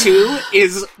 Crank 2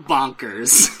 is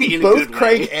bonkers. In Both a good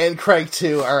Crank way. and Crank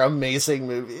 2 are amazing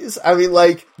movies. I mean,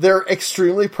 like, they're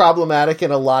extremely problematic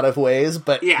in a lot of ways,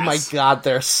 but my god,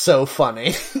 they're so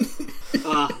funny.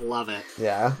 Love it.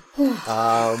 Yeah.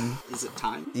 Is it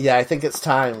time? Yeah, I think it's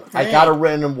time. Right. I got a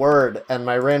random word, and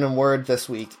my random word this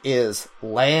week is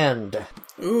land.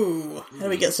 Ooh, how do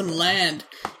we get some land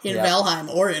in Valheim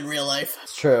or in real life?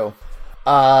 It's true.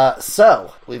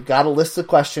 So we've got a list of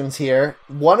questions here.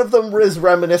 One of them is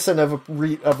reminiscent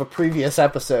of a previous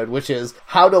episode, which is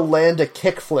how to land a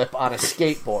kickflip on a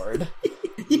skateboard.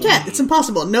 You can't. It's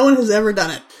impossible. No one has ever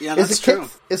done it. Yeah, that's true.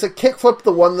 Is a kickflip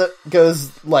the one that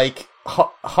goes, like,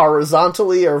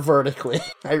 horizontally or vertically?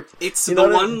 It's the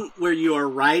one where you are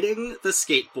riding the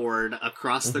skateboard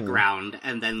across the ground,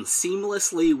 and then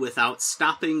seamlessly, without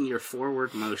stopping your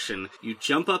forward motion, you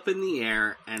jump up in the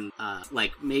air and,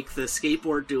 make the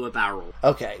skateboard do a barrel.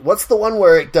 Okay, what's the one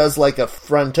where it does, like, a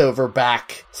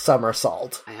front-over-back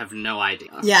somersault? I have no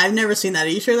idea. Yeah, I've never seen that. Are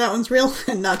you sure that one's real?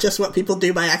 And not just what people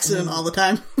do by accident all the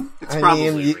time? It's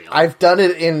probably real. I've done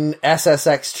it in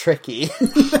SSX Tricky.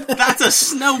 That's a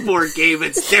snowboard game,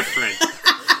 it's different.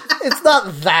 It's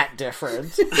not that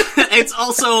different. It's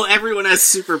also, everyone has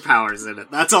superpowers in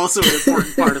it. That's also an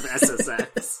important part of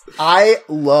SSX. I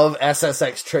love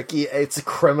SSX Tricky. It's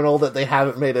criminal that they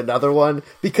haven't made another one,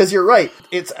 because you're right.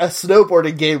 It's a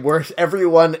snowboarding game where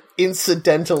everyone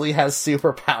incidentally has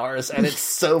superpowers, and it's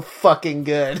so fucking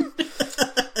good.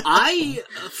 I,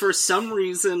 for some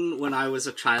reason, when I was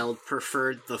a child,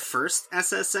 preferred the first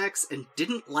SSX and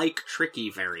didn't like Tricky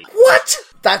very much. What?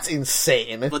 That's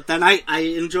insane. But then I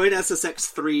enjoyed SSX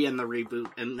 3 and the reboot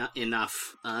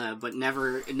enough, but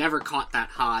never caught that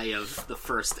high of the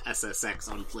first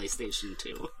SSX on PlayStation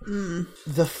 2.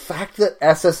 The fact that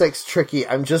SSX Tricky,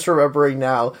 I'm just remembering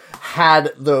now,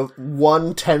 had the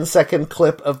 1 10-second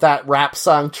clip of that rap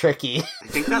song Tricky. I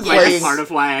think that might be part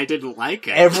of why I didn't like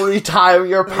it. Every time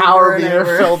your power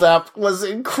meter filled up was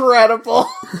incredible.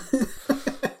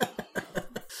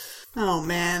 Oh,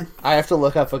 man. I have to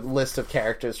look up a list of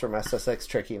characters from SSX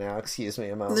Tricky now. Excuse me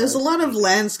a moment. There's a lot of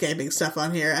landscaping stuff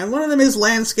on here, and one of them is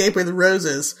landscape with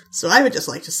roses. So I would just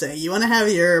like to say, you want to have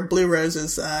your blue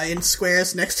roses in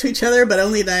squares next to each other, but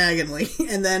only diagonally.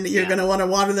 And then you're going to want to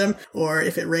water them, or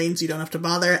if it rains, you don't have to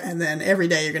bother, and then every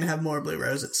day you're going to have more blue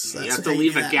roses. So you have to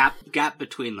leave a gap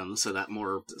between them so that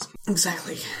more...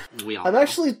 Exactly. I'm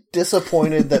actually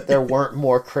disappointed that there weren't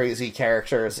more crazy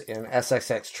characters in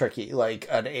SSX Tricky, like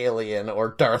an alien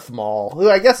or Darth Maul, who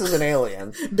I guess is an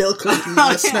alien. Bill Clinton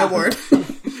on a snowboard.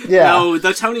 Yeah. No,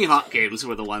 the Tony Hawk games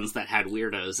were the ones that had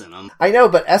weirdos in them. I know,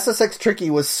 but SSX Tricky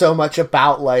was so much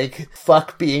about, like,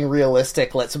 fuck being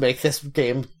realistic, let's make this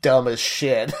game dumb as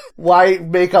shit. Why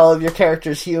make all of your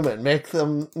characters human? Make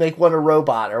one a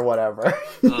robot or whatever.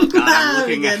 Oh god,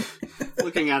 I'm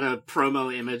looking at a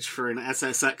promo image for an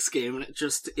SSX game, and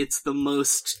it's the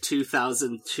most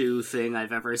 2002 thing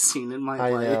I've ever seen in my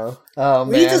life. I know. Oh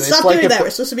man, we need to stop like doing that. We're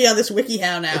supposed to be on this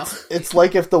WikiHow now. It's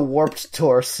like if the Warped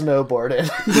Tour snowboarded.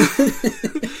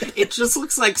 It just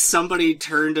looks like somebody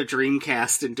turned a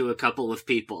Dreamcast into a couple of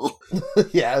people.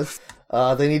 Yes.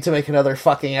 They need to make another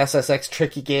fucking SSX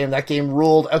Tricky game. That game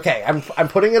ruled. Okay, I'm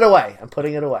putting it away.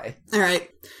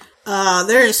 Alright.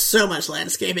 There is so much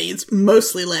landscaping. It's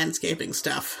mostly landscaping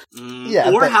stuff.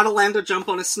 Or how to land a jump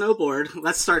on a snowboard.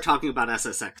 Let's start talking about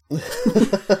SSX.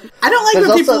 I don't like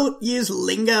when people use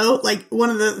lingo. Like, one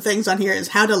of the things on here is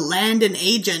how to land an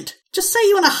agent. Just say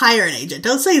you want to hire an agent.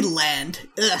 Don't say land.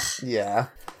 Ugh. Yeah.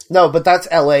 No, but that's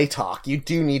LA talk. You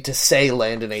do need to say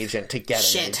land an agent to get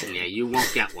an agent. Yeah, you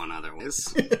won't get one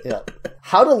otherwise. Yeah.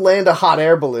 How to land a hot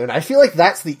air balloon. I feel like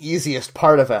that's the easiest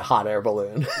part of a hot air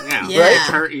balloon. Yeah.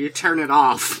 Right? You turn it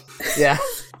off. Yeah.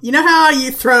 You know how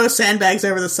you throw sandbags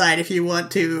over the side if you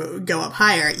want to go up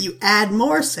higher? You add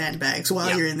more sandbags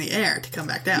while you're in the air to come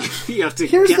back down. You have to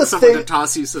get someone to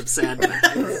toss you some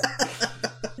sandbags.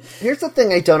 Here's the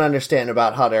thing I don't understand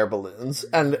about hot air balloons,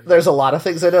 and there's a lot of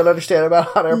things I don't understand about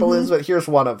hot air balloons, but here's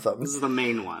one of them. This is the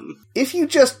main one. If you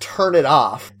just turn it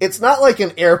off, it's not like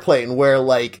an airplane where,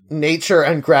 like, nature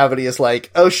and gravity is like,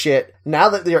 oh shit, now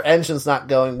that your engine's not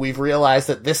going, we've realized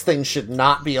that this thing should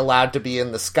not be allowed to be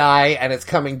in the sky, and it's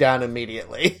coming down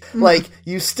immediately. Like,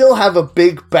 you still have a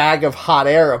big bag of hot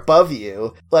air above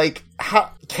you. Like,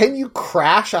 how can you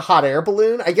crash a hot air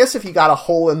balloon? I guess if you got a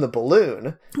hole in the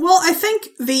balloon. Well, I think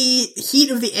the heat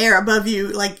of the air above you,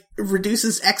 like,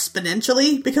 reduces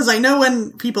exponentially, because I know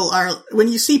when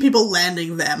you see people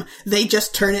landing them, they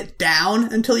just turn it down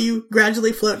until you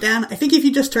gradually float down. I think if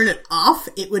you just turn it off,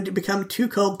 it would become too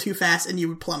cold too fast and you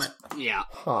would plummet. Yeah.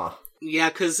 Huh. Yeah,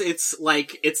 because it's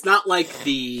not like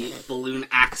the balloon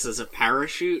acts as a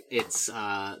parachute. It's,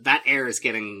 that air is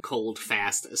getting cold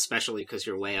fast, especially because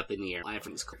you're way up in the air.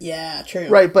 Yeah, true.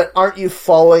 Right, but aren't you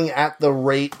falling at the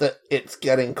rate that it's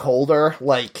getting colder?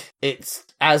 Like, it's,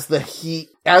 as the heat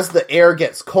as the air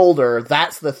gets colder,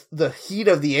 that's the heat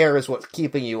of the air is what's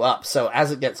keeping you up. So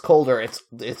as it gets colder,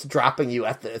 it's dropping you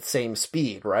at the same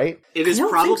speed, right? It is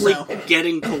probably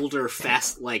getting colder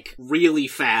fast, like really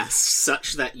fast,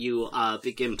 such that you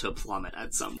begin to plummet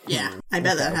at some point. Yeah, I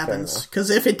bet that happens. Because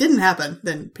if it didn't happen,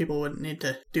 then people wouldn't need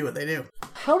to do what they do.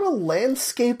 How to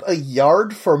landscape a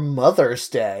yard for Mother's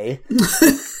Day?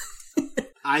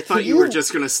 I thought you were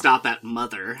just going to stop at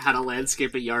mother. How to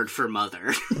landscape a yard for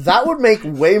mother. That would make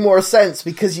way more sense,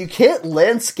 because you can't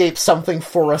landscape something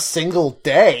for a single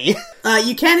day.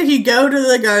 You can if you go to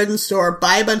the garden store,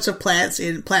 buy a bunch of plants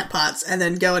in plant pots, and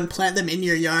then go and plant them in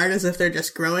your yard as if they're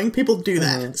just growing. People do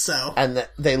that, so... And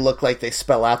they look like they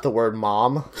spell out the word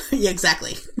mom. Yeah,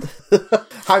 exactly.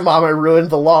 Hi, Mom, I ruined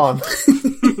the lawn.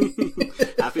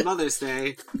 Happy Mother's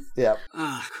Day. Yep.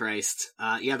 Oh, Christ.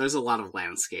 Yeah, there's a lot of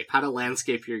landscape. How to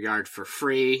landscape your yard for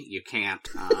free? You can't.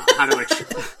 How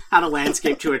to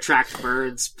landscape to attract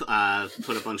birds? Put a bunch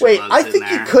of bugs in there. Wait, I think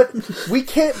you could... We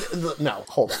can't... No,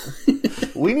 hold on.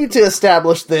 We need to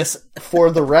establish this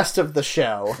for the rest of the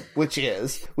show, which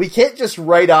is, we can't just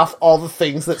write off all the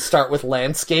things that start with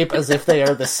landscape as if they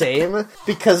are the same,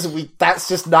 because that's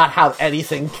just not how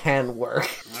anything can work.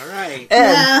 Alright.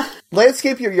 And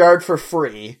landscape your yard for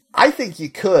free. I think you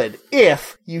could,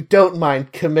 if you don't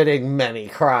mind committing many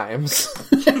crimes.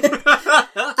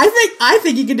 I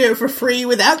think you can do it for free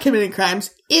without committing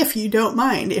crimes, if you don't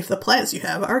mind if the plants you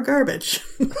have are garbage.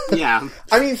 Yeah.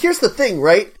 I mean, here's the thing,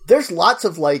 right? There's lots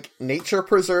of, like, nature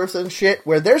preserves and shit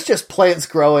where there's just plants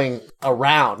growing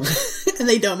around. And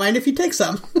they don't mind if you take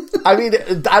some. I mean,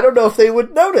 I don't know if they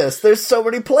would notice. There's so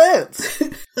many plants.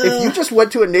 If you just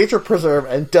went to a nature preserve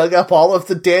and dug up all of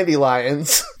the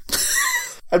dandelions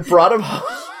and brought them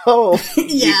home,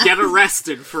 you'd get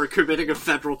arrested for committing a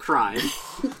federal crime.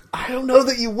 I don't know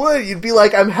that you would. You'd be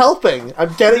like, I'm helping.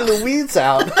 I'm getting the weeds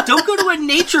out. Don't go to a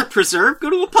nature preserve. Go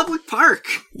to a public park.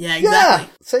 Yeah, exactly.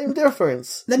 Yeah, same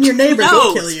difference. Then your neighbors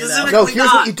will kill you, though. No, here's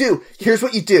what you do. Here's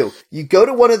what you do. You go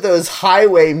to one of those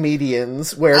highway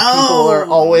medians where people are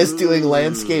always doing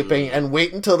landscaping and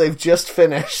wait until they've just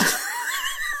finished.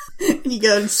 And you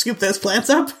go and scoop those plants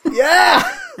up?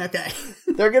 Yeah! Okay.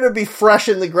 They're going to be fresh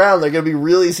in the ground. They're going to be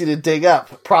real easy to dig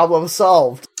up. Problem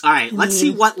solved. All right, let's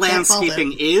see what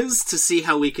landscaping is to see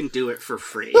how we can do it for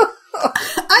free.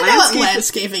 I know what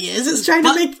landscaping is. It's trying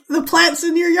to make the plants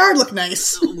in your yard look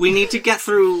nice. We need to get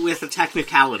through with a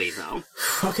technicality, though.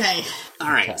 Okay.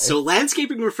 All right, so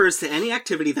landscaping refers to any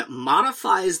activity that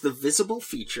modifies the visible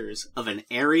features of an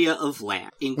area of land,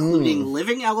 including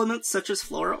living elements such as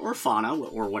flora or fauna,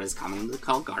 or what is commonly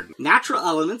called garden, natural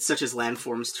elements such as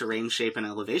landforms, terrain, shape, and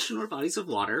elevation, or bodies of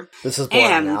water, this is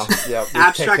boring now. Yep,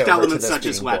 abstract elements such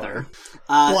as weather.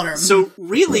 So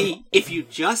really, if you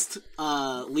just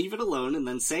leave it alone and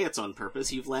then say it's on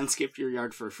purpose, you've landscaped your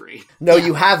yard for free. No,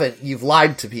 you haven't. You've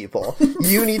lied to people.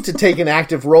 You need to take an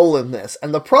active role in this.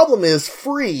 And the problem is,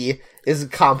 free is a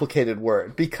complicated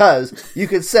word, because you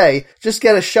could say, just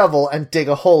get a shovel and dig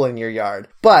a hole in your yard.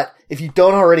 But if you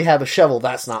don't already have a shovel,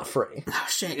 that's not free. Oh,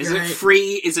 shit, Is it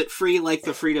free? Is it free like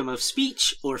the freedom of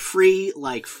speech, or free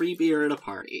like free beer at a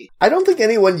party? I don't think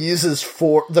anyone uses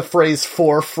the phrase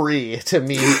 "for free" to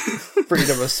mean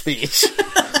freedom of speech.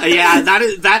 Yeah,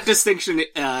 that distinction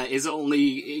is only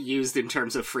used in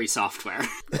terms of free software.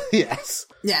 Yes.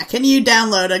 Yeah, can you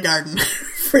download a garden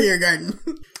for your garden?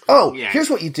 Oh, yeah. Here's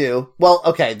what you do. Well,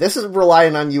 okay, this is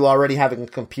relying on you already having a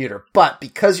computer, but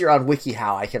because you're on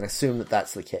WikiHow, I can assume that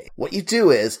that's the case. What you do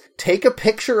is take a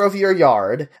picture of your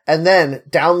yard and then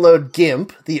download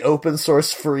GIMP, the open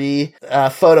source free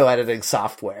photo editing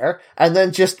software, and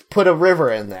then just put a river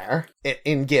in there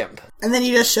in GIMP. And then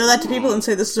you just show that to people and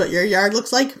say, this is what your yard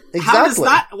looks like? Exactly.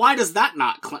 Why does that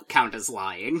not count as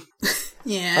lying?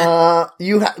 Yeah.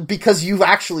 Because you've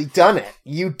actually done it.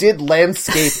 You did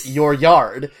landscape your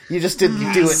yard. You just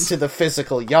didn't do it to the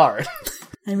physical yard.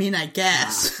 I mean, I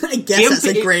guess. I guess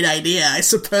that's a great idea, I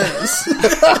suppose.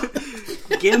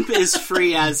 GIMP is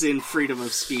free as in freedom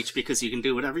of speech because you can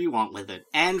do whatever you want with it.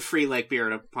 And free like beer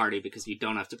at a party because you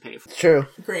don't have to pay for it. True.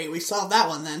 Great, we solved that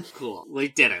one then. Cool. We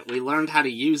did it. We learned how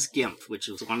to use GIMP, which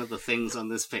is one of the things on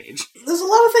this page. There's a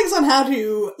lot of things on how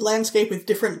to landscape with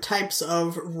different types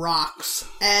of rocks.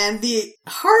 And the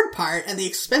hard part and the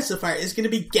expensive part is going to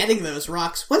be getting those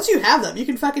rocks. Once you have them, you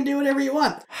can fucking do whatever you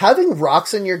want. Having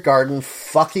rocks in your garden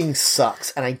fucking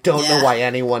sucks, and I don't know why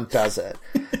anyone does it.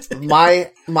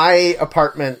 My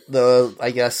apartment,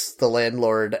 I guess the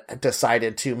landlord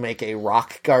decided to make a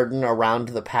rock garden around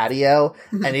the patio,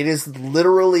 and it is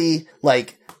literally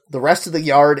like The rest of the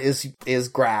yard is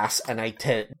grass, and I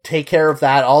take care of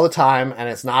that all the time, and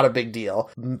it's not a big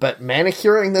deal. But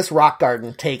manicuring this rock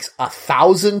garden takes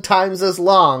 1,000 times as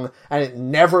long, and it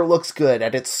never looks good,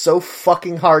 and it's so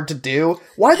fucking hard to do.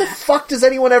 Why the fuck does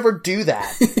anyone ever do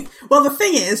that? Well, the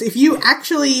thing is, if you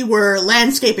actually were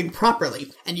landscaping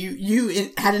properly, and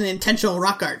you had an intentional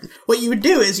rock garden, what you would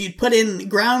do is you'd put in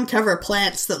ground cover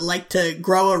plants that like to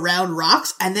grow around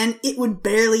rocks, and then it would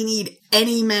barely need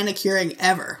any manicuring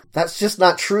ever. That's just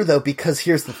not true, though, because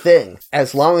here's the thing.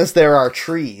 As long as there are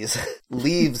trees,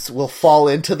 leaves will fall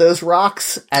into those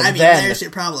rocks, and then there's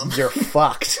your problem. You're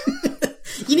fucked.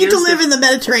 You need to live in the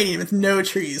Mediterranean with no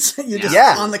trees. You're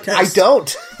just on the coast. I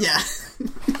don't. Yeah.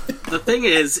 The thing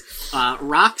is,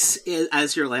 rocks,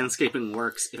 as your landscaping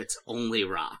works, if it's only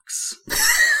rocks.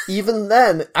 Even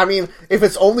then, I mean, if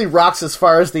it's only rocks as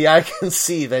far as the eye can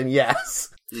see, then yes.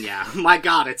 Yeah, my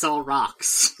god, it's all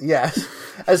rocks. Yes.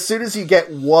 As soon as you get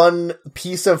one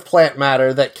piece of plant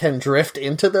matter that can drift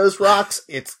into those rocks,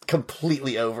 it's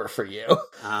completely over for you.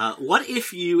 What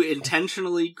if you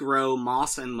intentionally grow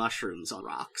moss and mushrooms on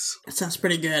rocks? That sounds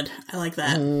pretty good. I like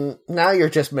that. Now you're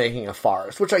just making a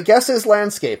forest, which I guess is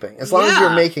landscaping. As long as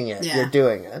you're making it, you're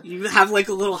doing it. You have like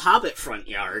a little hobbit front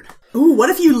yard. Ooh, what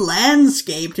if you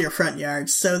landscaped your front yard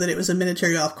so that it was a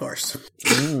miniature golf course?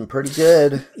 Pretty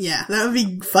good. Yeah, that would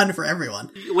be fun for everyone.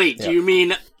 Wait, do you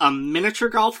mean a miniature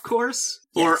golf course?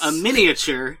 Or a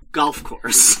miniature golf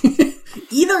course?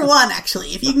 Either one, actually.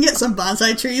 If you can get some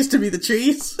bonsai trees to be the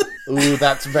trees. Ooh,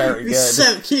 that's very good.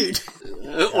 So cute.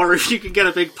 Or if you can get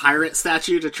a big pirate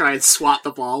statue to try and swat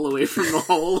the ball away from the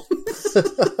hole.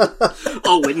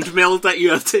 A windmill that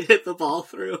you have to hit the ball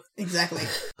through. Exactly.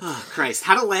 Oh, Christ.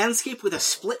 How to landscape with a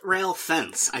split rail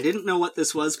fence. I didn't know what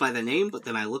this was by the name, but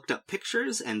then I looked up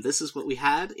pictures, and this is what we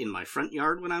had in my front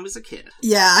yard when I was a kid.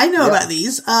 Yeah, I know about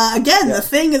these. The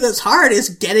thing that's hard is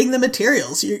getting the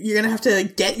materials. You're gonna have to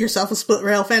get yourself a split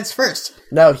rail fence first.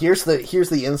 No, here's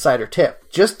the insider tip.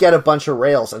 Just get a bunch of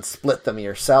rails and split them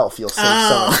yourself. You'll save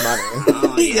so much money.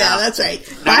 Oh, yeah, that's right.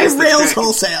 Buy rails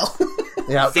wholesale.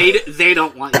 Yeah, they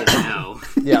don't want you to know.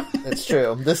 Yep, it's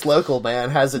true. This local man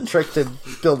has a trick to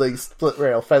building split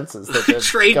rail fences. That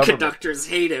Train conductors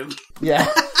hate him. Yeah.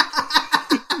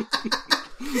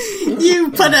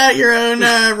 You put out your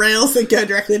own rails that go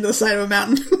directly into the side of a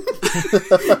mountain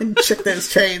and trick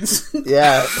those trains.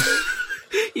 Yeah.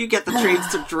 You get the trains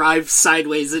to drive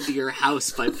sideways into your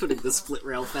house by putting the split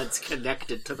rail fence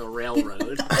connected to the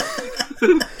railroad.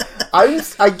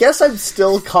 I guess I'm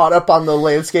still caught up on the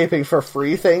landscaping for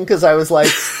free thing, because I was like,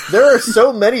 there are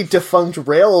so many defunct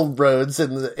railroads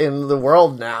in the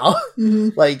world now.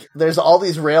 Mm-hmm. Like, there's all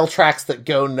these rail tracks that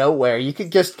go nowhere. You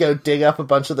could just go dig up a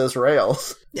bunch of those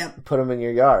rails. Yep. Put them in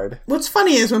your yard. What's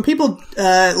funny is when people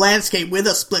landscape with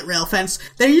a split rail fence,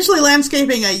 they're usually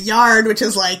landscaping a yard which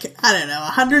is like, I don't know,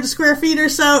 100 square feet or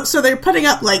so. So they're putting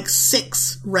up like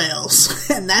 6 rails,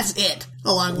 and that's it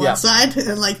along one side,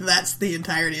 and like that's the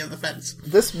entirety of the fence.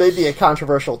 This may be a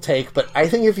controversial take, but I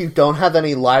think if you don't have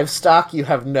any livestock, you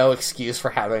have no excuse for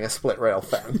having a split rail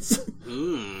fence.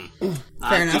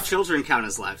 Fair enough. Do children count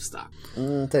as livestock?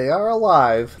 They are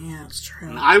alive. Yeah, it's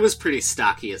true. I was pretty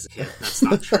stocky as a kid. That's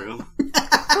not true.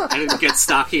 I didn't get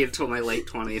stocky until my late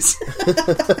 20s.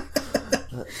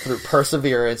 Through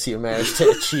perseverance, you managed to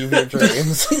achieve your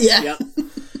dreams. Yeah. Yep.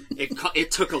 It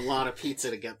took a lot of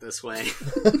pizza to get this way.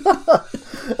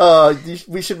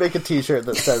 We should make a t-shirt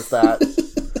that says that.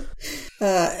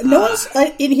 No one's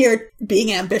in here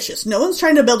being ambitious. No one's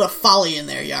trying to build a folly in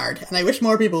their yard, and I wish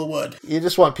more people would. You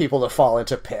just want people to fall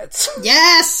into pits.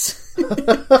 Yes!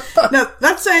 No,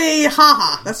 that's a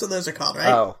ha-ha. That's what those are called,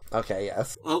 right? Oh, okay,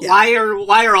 yes. Well, why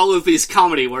are all of these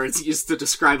comedy words used to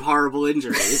describe horrible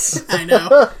injuries? I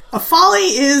know. A folly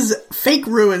is fake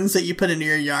ruins that you put into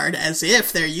your yard, as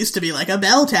if there used to be like a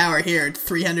bell tower here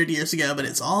 300 years ago, but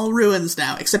it's all ruins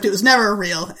now, except it was never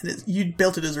real, and you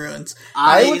built it as ruins.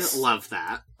 I love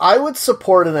that. I would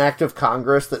support an act of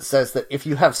Congress that says that if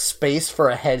you have space for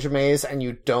a hedge maze and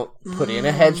you don't put in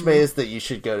a hedge maze, that you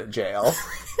should go to jail.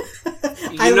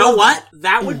 You know what?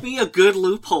 That would be a good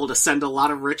loophole to send a lot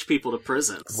of rich people to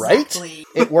prison. Right? Exactly.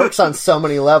 It works on so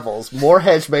many levels. More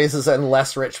hedge mazes and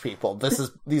less rich people.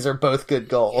 These are both good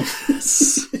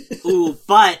goals. Ooh,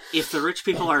 but if the rich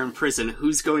people are in prison,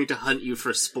 who's going to hunt you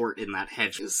for sport in that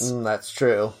hedges? That's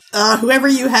true. Whoever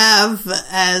you have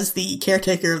as the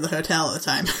caretaker of the hotel at the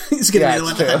time is going to be the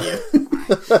one to hunt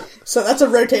you. So that's a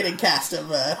rotating cast of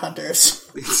hunters.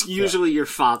 It's usually your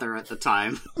father at the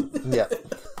time. Yep.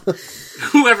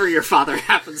 Whoever your father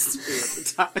happens to be at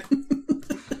the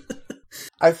time.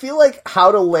 I feel like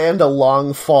How to Land a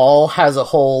Long Fall has a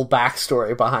whole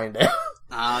backstory behind it.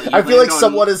 I feel like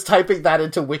someone is typing that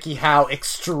into WikiHow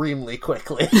extremely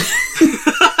quickly.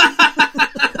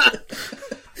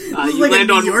 This is like a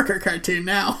New Yorker cartoon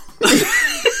now.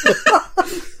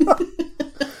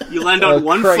 You land on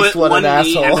one foot, one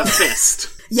knee, and a fist.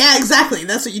 Yeah, exactly.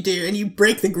 That's what you do, and you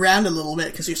break the ground a little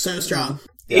bit because you're so strong.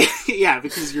 Yeah,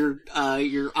 because your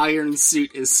iron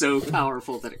suit is so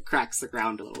powerful that it cracks the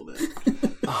ground a little bit.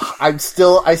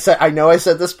 I know I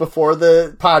said this before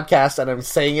the podcast, and I'm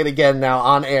saying it again now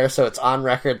on air, so it's on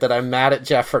record that I'm mad at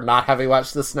Jeff for not having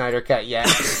watched the Snyder Cut yet,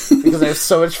 because I have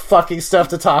so much fucking stuff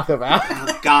to talk about.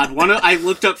 Oh, God, I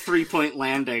looked up 3 Point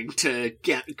Landing to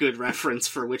get good reference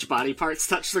for which body parts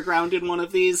touch the ground in one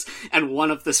of these, and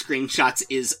one of the screenshots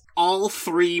is all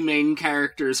 3 main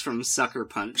characters from Sucker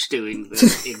Punch doing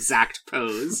this exact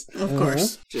pose. Of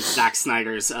course. Just Zack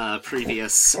Snyder's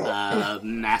previous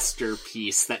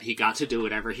masterpiece that he got to do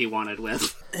whatever he wanted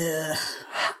with.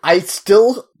 I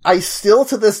still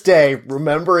to this day,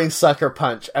 remembering Sucker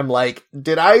Punch, I'm like,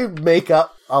 did I make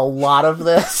up a lot of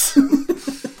this?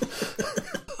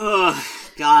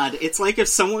 God, it's like if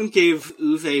someone gave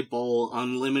Uwe Boll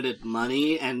unlimited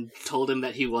money and told him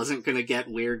that he wasn't going to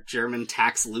get weird German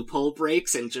tax loophole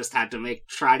breaks and just had to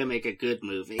try to make a good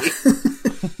movie.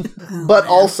 But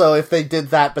also, if they did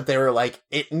that, but they were like,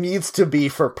 it needs to be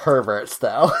for perverts,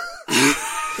 though.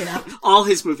 Yeah. All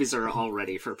his movies are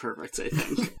already for perverts, I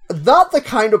think. Not the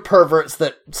kind of perverts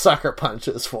that Sucker Punch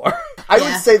is for. I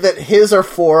would say that his are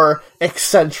for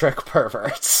eccentric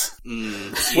perverts.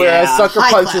 Whereas Sucker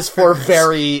Punch is for perverts.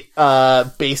 very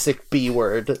basic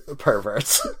B-word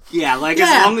perverts. Yeah, like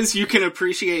as long as you can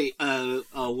appreciate a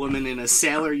woman in a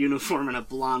sailor uniform and a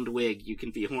blonde wig, you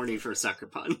can be horny for Sucker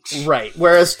Punch. Right.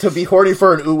 Whereas to be horny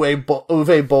for an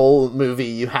Uwe Boll movie,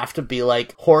 you have to be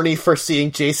like horny for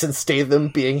seeing Jason Statham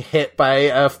being hit by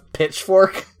a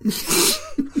pitchfork.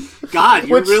 God,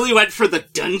 you really went for the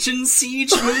Dungeon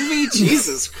Siege movie?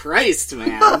 Jesus Christ,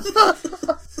 man.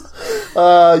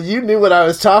 You knew what I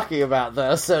was talking about,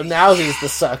 though, so now he's the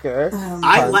sucker.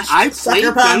 I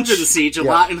played Dungeon Siege a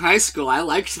lot in high school. I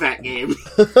liked that game.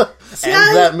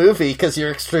 And that movie, because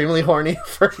you're extremely horny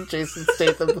for Jason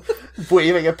Statham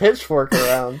waving a pitchfork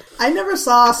around. I never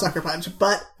saw Sucker Punch,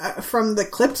 but from the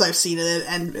clips I've seen of it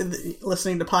and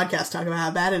listening to podcasts talk about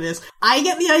how bad it is, I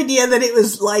get the idea that it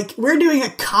was like, we're doing a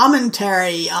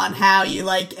commentary on how you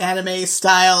like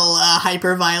anime-style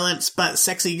hyper-violence but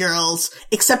sexy girls,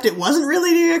 except it wasn't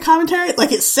really doing a commentary.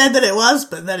 Like, it said that it was,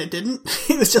 but then it didn't.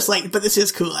 It was just like, but this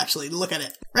is cool, actually. Look at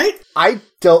it. Right? I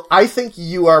think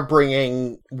you are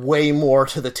bringing way more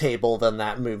to the table than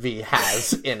that movie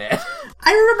has in it.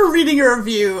 I remember reading a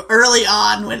review early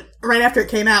on, right after it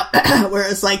came out, where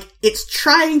it's like, it's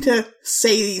trying to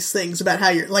say these things about how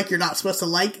you're not supposed to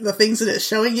like the things that it's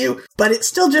showing you, but it's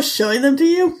still just showing them to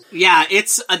you. Yeah,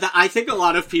 I think a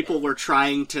lot of people were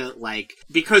trying to,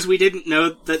 because we didn't know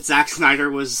that Zack Snyder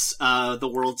was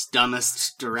the world's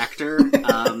dumbest director,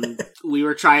 we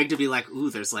were trying to be like, ooh,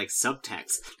 there's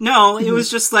subtext. No, it was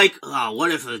just like, oh,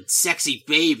 what if a sexy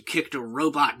babe kicked a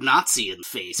robot Nazi in the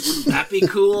face? Wouldn't that be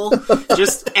cool?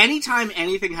 Just anytime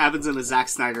anything happens in a Zack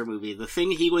Snyder movie, the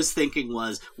thing he was thinking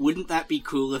was, wouldn't that be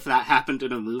cool if that happened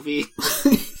in a movie?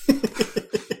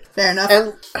 Fair enough.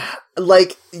 And,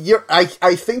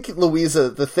 I think, Louisa,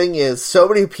 the thing is, so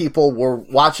many people were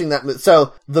watching that movie.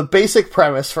 So, the basic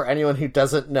premise, for anyone who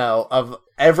doesn't know, of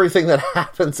everything that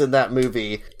happens in that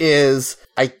movie is,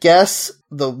 I guess,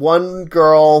 the one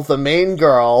girl, the main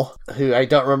girl, who I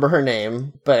don't remember her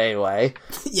name, but anyway,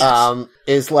 yes.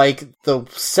 Is the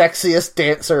sexiest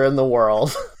dancer in the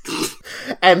world.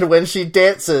 And when she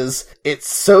dances, it's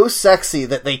so sexy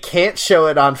that they can't show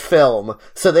it on film,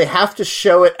 so they have to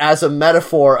show it as a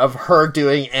metaphor of her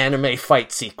doing anime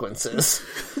fight sequences.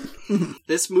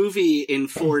 This movie, in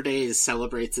 4 days,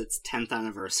 celebrates its 10th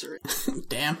anniversary.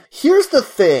 Damn. Here's the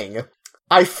thing.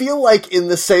 I feel like in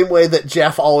the same way that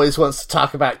Jeff always wants to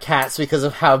talk about Cats because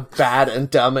of how bad and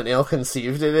dumb and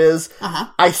ill-conceived it is,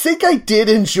 I think I did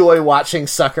enjoy watching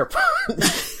Sucker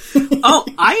Punch. Oh,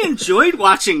 I enjoyed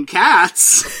watching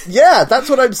Cats. Yeah, that's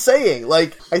what I'm saying. I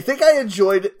think I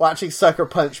enjoyed watching Sucker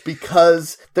Punch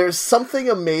because there's something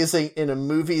amazing in a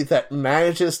movie that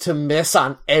manages to miss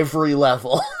on every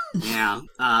level. Yeah.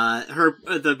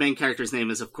 The main character's name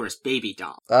is, of course, Baby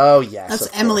Doll. Oh, yes.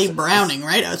 That's Emily Browning,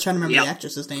 right? I was trying to remember the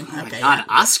actress's name. Oh okay, my God,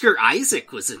 Oscar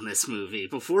Isaac was in this movie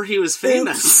before he was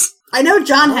famous. I know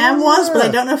John Hamm was, but I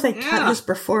don't know if they cut his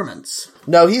performance.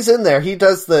 No, he's in there. He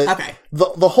does the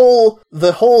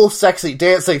the whole sexy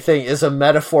dancing thing is a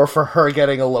metaphor for her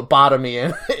getting a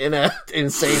lobotomy in an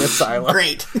insane asylum.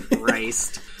 Great.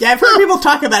 Christ. Yeah, I've heard people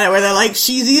talk about it where they're like,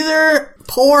 she's either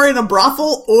poor in a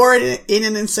brothel or in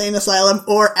an insane asylum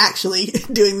or actually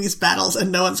doing these battles,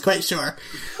 and no one's quite sure.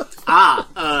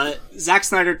 Zack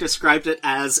Snyder described it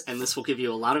as, and this will give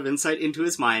you a lot of insight into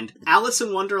his mind, Alice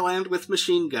in Wonderland with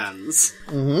machine guns.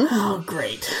 Mm-hmm. Oh,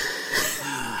 great.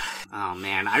 Oh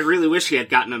man, I really wish he had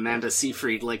gotten Amanda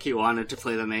Seyfried like he wanted to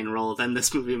play the main role. Then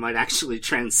this movie might actually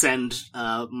transcend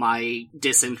my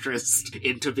disinterest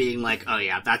into being like, oh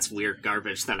yeah, that's weird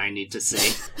garbage that I need to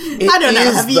see. I don't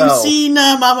know. Have you seen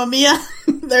Mamma Mia?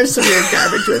 There's some weird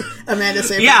garbage with Amanda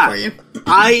Seyfried for you.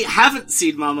 I haven't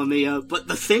seen Mamma Mia, but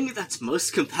the thing that's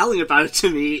most compelling about it to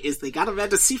me is they got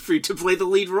Amanda Seyfried to play the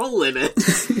lead role in it.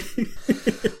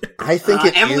 I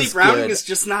think Emily Browning is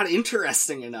just not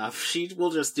interesting enough. She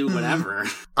will just do whatever.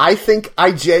 I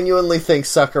genuinely think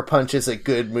Sucker Punch is a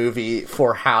good movie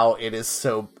for how it is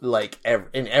so, like,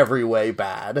 in every way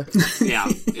bad. Yeah,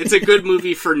 it's a good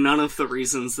movie for none of the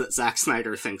reasons that Zack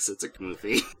Snyder thinks it's a good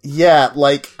movie. Yeah,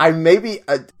 like,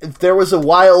 there was a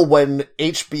while when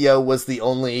HBO was the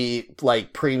only,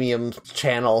 like, premium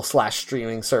channel /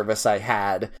 streaming service I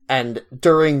had, and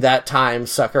during that time,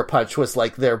 Sucker Punch was,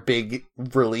 like, their big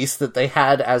release that they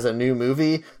had as a new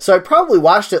movie. So I probably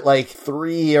watched it like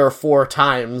 3 or 4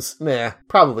 times.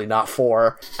 Probably not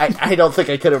 4. I don't think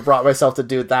I could have brought myself to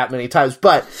do it that many times,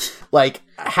 but like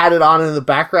had it on in the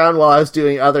background while I was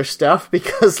doing other stuff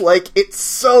because like it's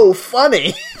so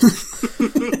funny.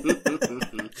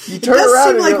 You turn it does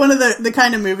around seem like one of the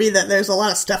kind of movie that there's a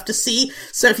lot of stuff to see,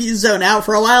 so if you zone out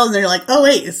for a while and they're like, oh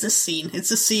wait, it's this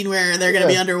scene where they're gonna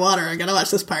be underwater, I gotta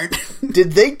watch this part.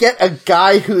 Did they get a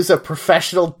guy who's a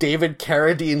professional David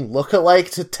Carradine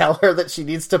lookalike to tell her that she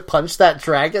needs to punch that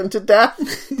dragon to death?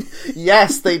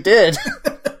 Yes, they did.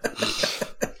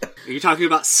 Are you talking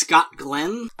about Scott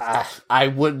Glenn? I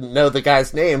wouldn't know the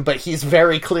guy's name, but he's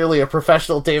very clearly a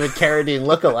professional David Carradine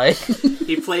lookalike.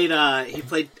 He played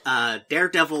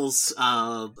Daredevil's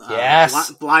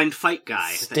yes. blind fight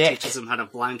guy Stick. that teaches him how to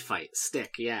blind fight.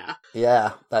 Stick, yeah.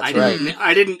 Yeah, that's right.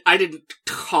 I didn't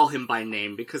call him by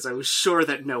name because I was sure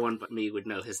that no one but me would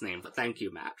know his name. But thank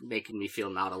you, Matt, making me feel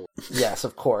not alone. Yes,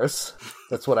 of course.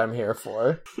 That's what I'm here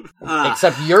for.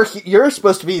 Except you're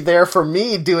supposed to be there for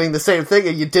me doing the same thing,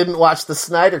 and you didn't watch the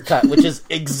Snyder Cut, which is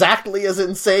exactly as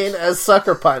insane as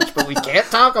Sucker Punch, but we can't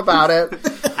talk about it.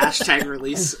 Hashtag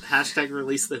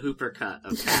release the Hooper cut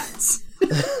of Cats.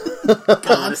 I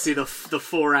want to see the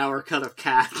 4-hour cut of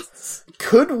Cats.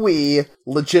 Could we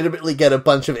legitimately get a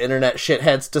bunch of internet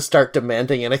shitheads to start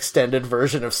demanding an extended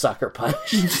version of Sucker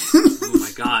Punch? Oh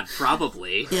my god,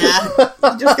 probably. Yeah,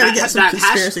 you just gotta get some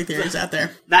conspiracy theories out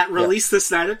there. That release the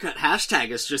Snyder Cut hashtag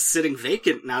is just sitting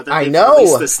vacant now that they've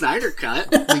released the Snyder Cut.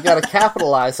 We gotta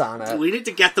capitalize on it. We need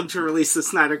to get them to release the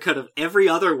Snyder Cut of every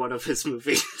other one of his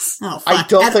movies. Oh, fuck. I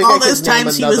don't think all those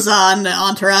times he was on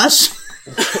Entourage.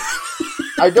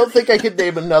 I don't think I could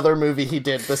name another movie he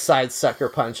did besides Sucker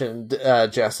Punch and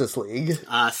Justice League.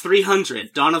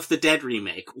 300, Dawn of the Dead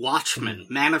remake, Watchmen,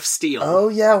 Man of Steel. Oh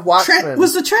yeah, Watchmen.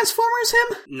 Was the Transformers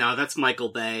him? No, that's Michael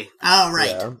Bay. Oh, right.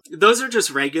 Yeah. Those are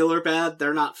just regular bad,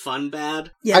 they're not fun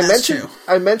bad. Yeah, that's true.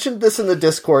 I mentioned this in the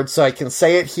Discord, so I can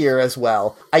say it here as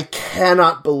well. I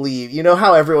cannot believe, you know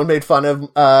how everyone made fun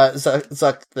of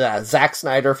Zack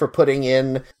Snyder for putting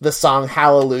in the song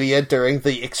Hallelujah during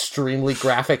the extremely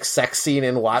graphic sex scene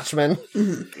in Watchmen?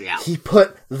 Mm-hmm. Yeah. He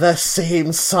put the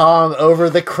same song over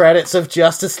the credits of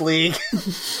Justice League.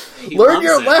 Learn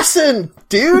your lesson,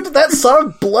 dude! That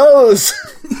song blows!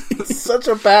 It's such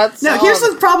a bad song. No, here's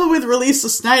the problem with Release the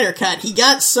Snyder Cut. He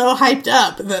got so hyped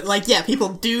up that, like, yeah, people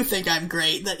do think I'm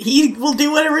great, that he will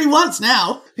do whatever he wants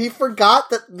now. He forgot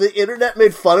that the internet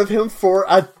made fun of him for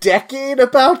a decade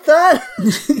about that?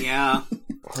 Yeah.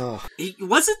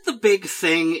 Wasn't the big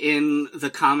thing in the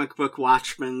comic book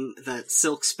Watchmen that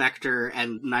Silk Spectre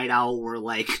and Night Owl were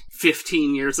like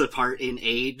 15 years apart in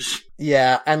age?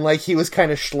 Yeah, and like he was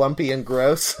kind of schlumpy and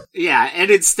gross. Yeah, and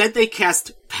instead they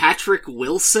cast Patrick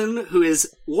Wilson, who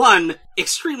is, 1,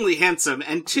 extremely handsome,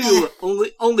 and 2,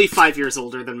 only 5 years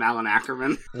older than Malin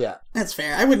Ackerman. Yeah. That's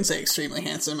fair. I wouldn't say extremely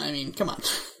handsome. I mean, come on.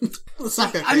 Let's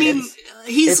not go crazy. I mean,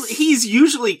 he's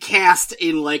usually cast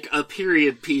in like a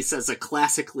period piece as a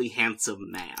classically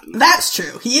handsome man. That's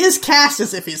true. He is cast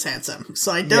as if he's handsome,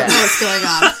 so I don't know what's going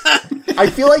on. I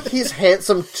feel like he's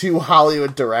handsome to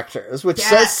Hollywood directors, which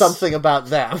says something about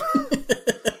them.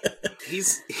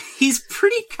 He's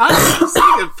pretty kind. I'm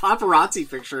seeing a paparazzi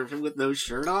picture of him with no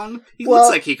shirt on. He looks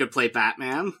like he could play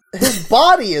Batman. His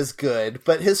body is good,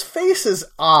 but his face is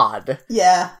odd.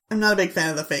 Yeah, I'm not a big fan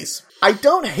of the face. I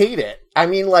don't hate it. I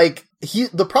mean, like,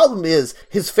 the problem is,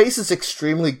 his face is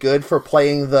extremely good for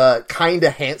playing the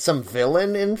kinda handsome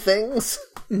villain in things.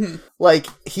 Mm-hmm. Like,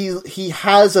 he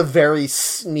has a very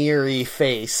sneery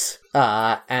face.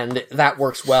 And that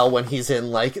works well when he's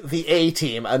in, like, The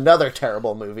A-Team, another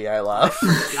terrible movie I love.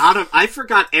 I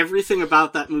forgot everything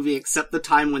about that movie except the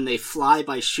time when they fly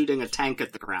by shooting a tank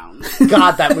at the ground.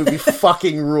 God, that movie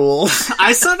fucking rules.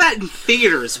 I saw that in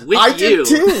theaters with you. I did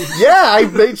too. Yeah, I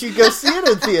made you go see it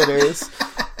in theaters.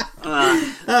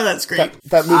 Oh, that's great.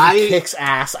 That movie kicks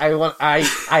ass. I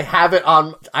have it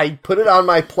on. I put it on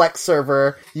my Plex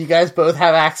server. You guys both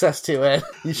have access to it.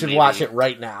 You should watch it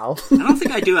right now. I don't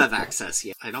think I do have access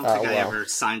yet. I don't think I ever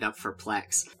signed up for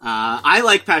Plex. I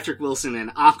like Patrick Wilson in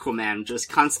Aquaman, just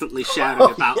constantly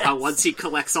shouting about how once he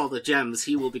collects all the gems,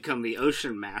 he will become the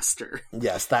Ocean Master.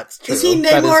 Yes, that's true. Is he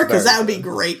Namor? Because that would be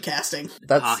great casting.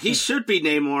 He should be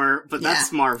Namor, but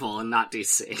that's Marvel and not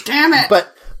DC. Damn it!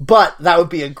 But that would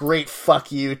be a great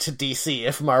fuck you to DC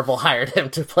if Marvel hired him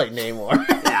to play Namor.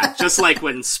 Yeah, just like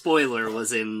when Spoiler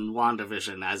was in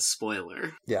WandaVision as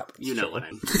Spoiler. Yeah. You know what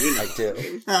I mean. I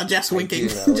do. Oh, Jeff's winking.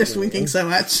 Just winking so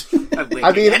much.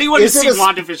 I mean, anyone who's seen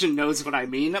WandaVision knows what I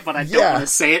mean, but I don't want to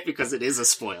say it because it is a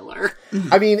spoiler.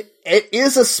 I mean, it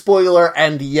is a spoiler,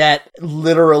 and yet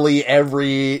literally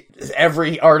every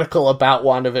article about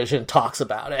WandaVision talks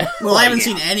about it. Well, I haven't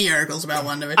seen any articles about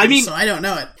WandaVision, so I don't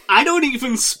know it. I don't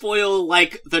even spoil,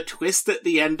 like, the twist at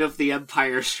the end of The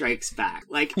Empire Strikes Back.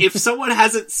 Like, if someone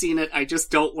hasn't seen it, I just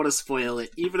don't want to spoil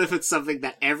it, even if it's something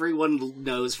that everyone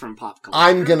knows from pop culture.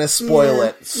 I'm gonna spoil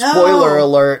it. Spoiler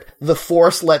alert, the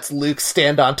Force lets Luke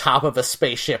stand on top of a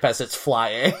spaceship as it's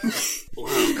flying.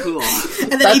 Wow, cool.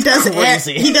 And then he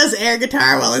does air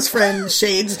guitar while his friend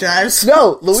Shades drives.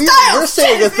 No, Louise, you're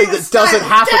saying a thing that doesn't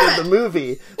happen in the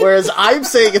movie, whereas I'm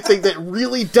saying a thing that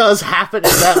really does happen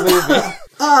in that movie.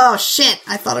 Oh, shit.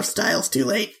 I thought of Styles too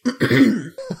late.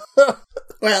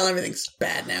 Well, everything's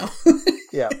bad now.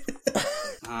 Yeah.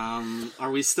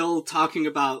 Are we still talking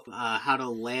about how to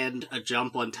land a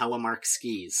jump on telemark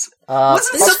skis?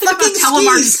 Wasn't something about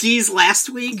telemark skis last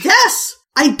week? Yes!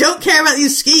 I don't care about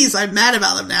these skis. I'm mad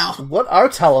about them now. What are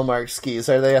telemark skis?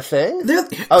 Are they a thing?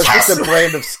 It's just a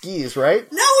brand of skis, right?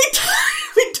 No,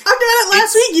 we talked about it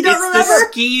last week. You don't remember? It's the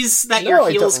skis that your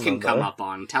heels can come up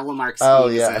on. Telemark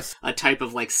skis is a type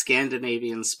of, like,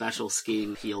 Scandinavian special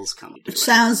skiing heels come to it.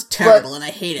 Sounds terrible, and I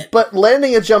hate it. But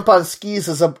landing a jump on skis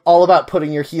is all about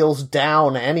putting your heels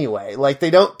down anyway. Like,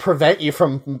 they don't prevent you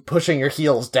from pushing your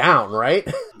heels down, right?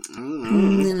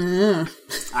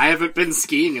 I haven't been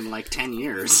skiing in like 10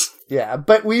 years. Yeah,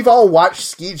 but we've all watched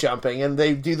ski jumping, and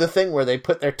they do the thing where they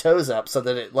put their toes up so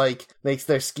that it, like, makes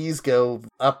their skis go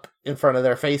up in front of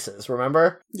their faces,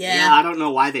 remember? Yeah, I don't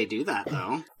know why they do that,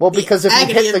 though. Well, because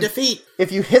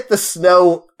if you hit the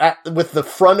snow with the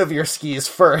front of your skis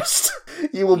first,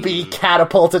 you will be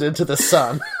catapulted into the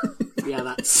sun. Yeah,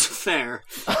 that's fair.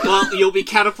 Well, you'll be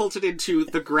catapulted into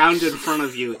the ground in front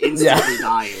of you, instantly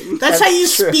dying. That's how you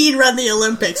speed run the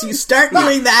Olympics. You start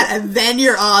doing that, and then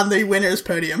you're on the winner's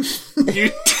podium.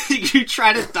 You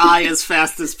try to die as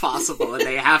fast as possible, and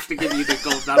they have to give you the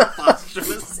gold medal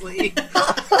posthumously.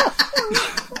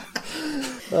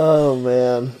 Oh,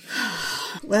 man.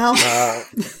 Well...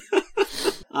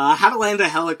 how to land a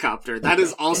helicopter. That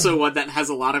is also one that has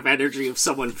a lot of energy of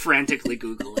someone frantically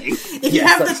Googling. If you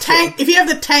have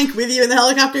the tank with you in the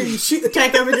helicopter, you shoot the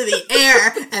tank over to the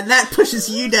air, and that pushes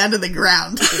you down to the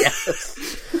ground.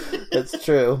 Yes. It's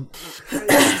true.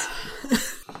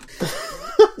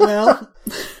 Well...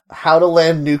 How to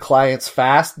land new clients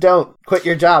fast? Don't quit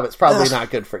your job. It's probably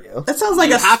not good for you. That sounds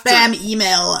like a spam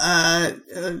email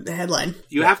headline.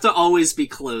 You have to always be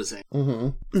closing.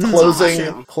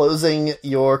 Mm-hmm. Closing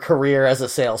your career as a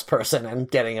salesperson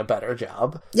and getting a better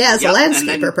job. Yeah, as a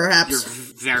landscaper, perhaps. You're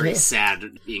very sad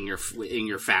being in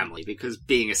your family because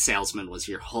being a salesman was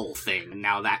your whole thing, and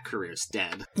now that career's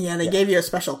dead. Yeah, they gave you a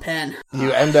special pen.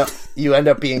 You end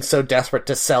up being so desperate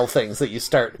to sell things that you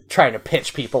start trying to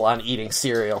pitch people on eating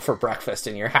cereal for breakfast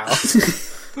in your house.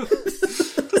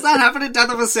 Does that happen in Death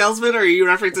of a Salesman, or are you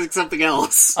referencing something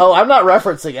else? Oh, I'm not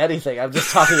referencing anything. I'm just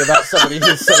talking about somebody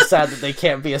who's so sad that they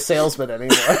can't be a salesman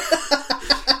anymore.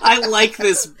 I like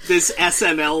this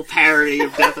SNL parody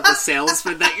of Death of a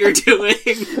Salesman that you're doing.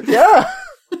 Yeah.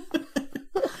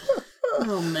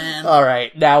 Oh, man. All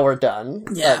right, now we're done.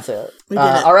 Yeah. That's it. We did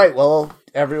it. All right, well,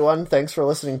 everyone, thanks for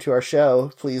listening to our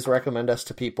show. Please recommend us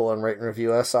to people and rate and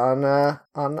review us on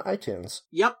iTunes.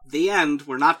 Yep, the end.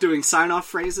 We're not doing sign-off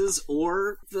phrases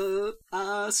or the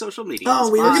social media.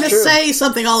 Oh, we were going to say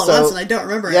something all at once, and I don't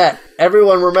remember it. Yeah,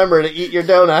 everyone remember to eat your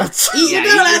donuts. Eat your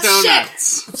donuts!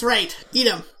 Shit! That's right. Eat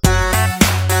them.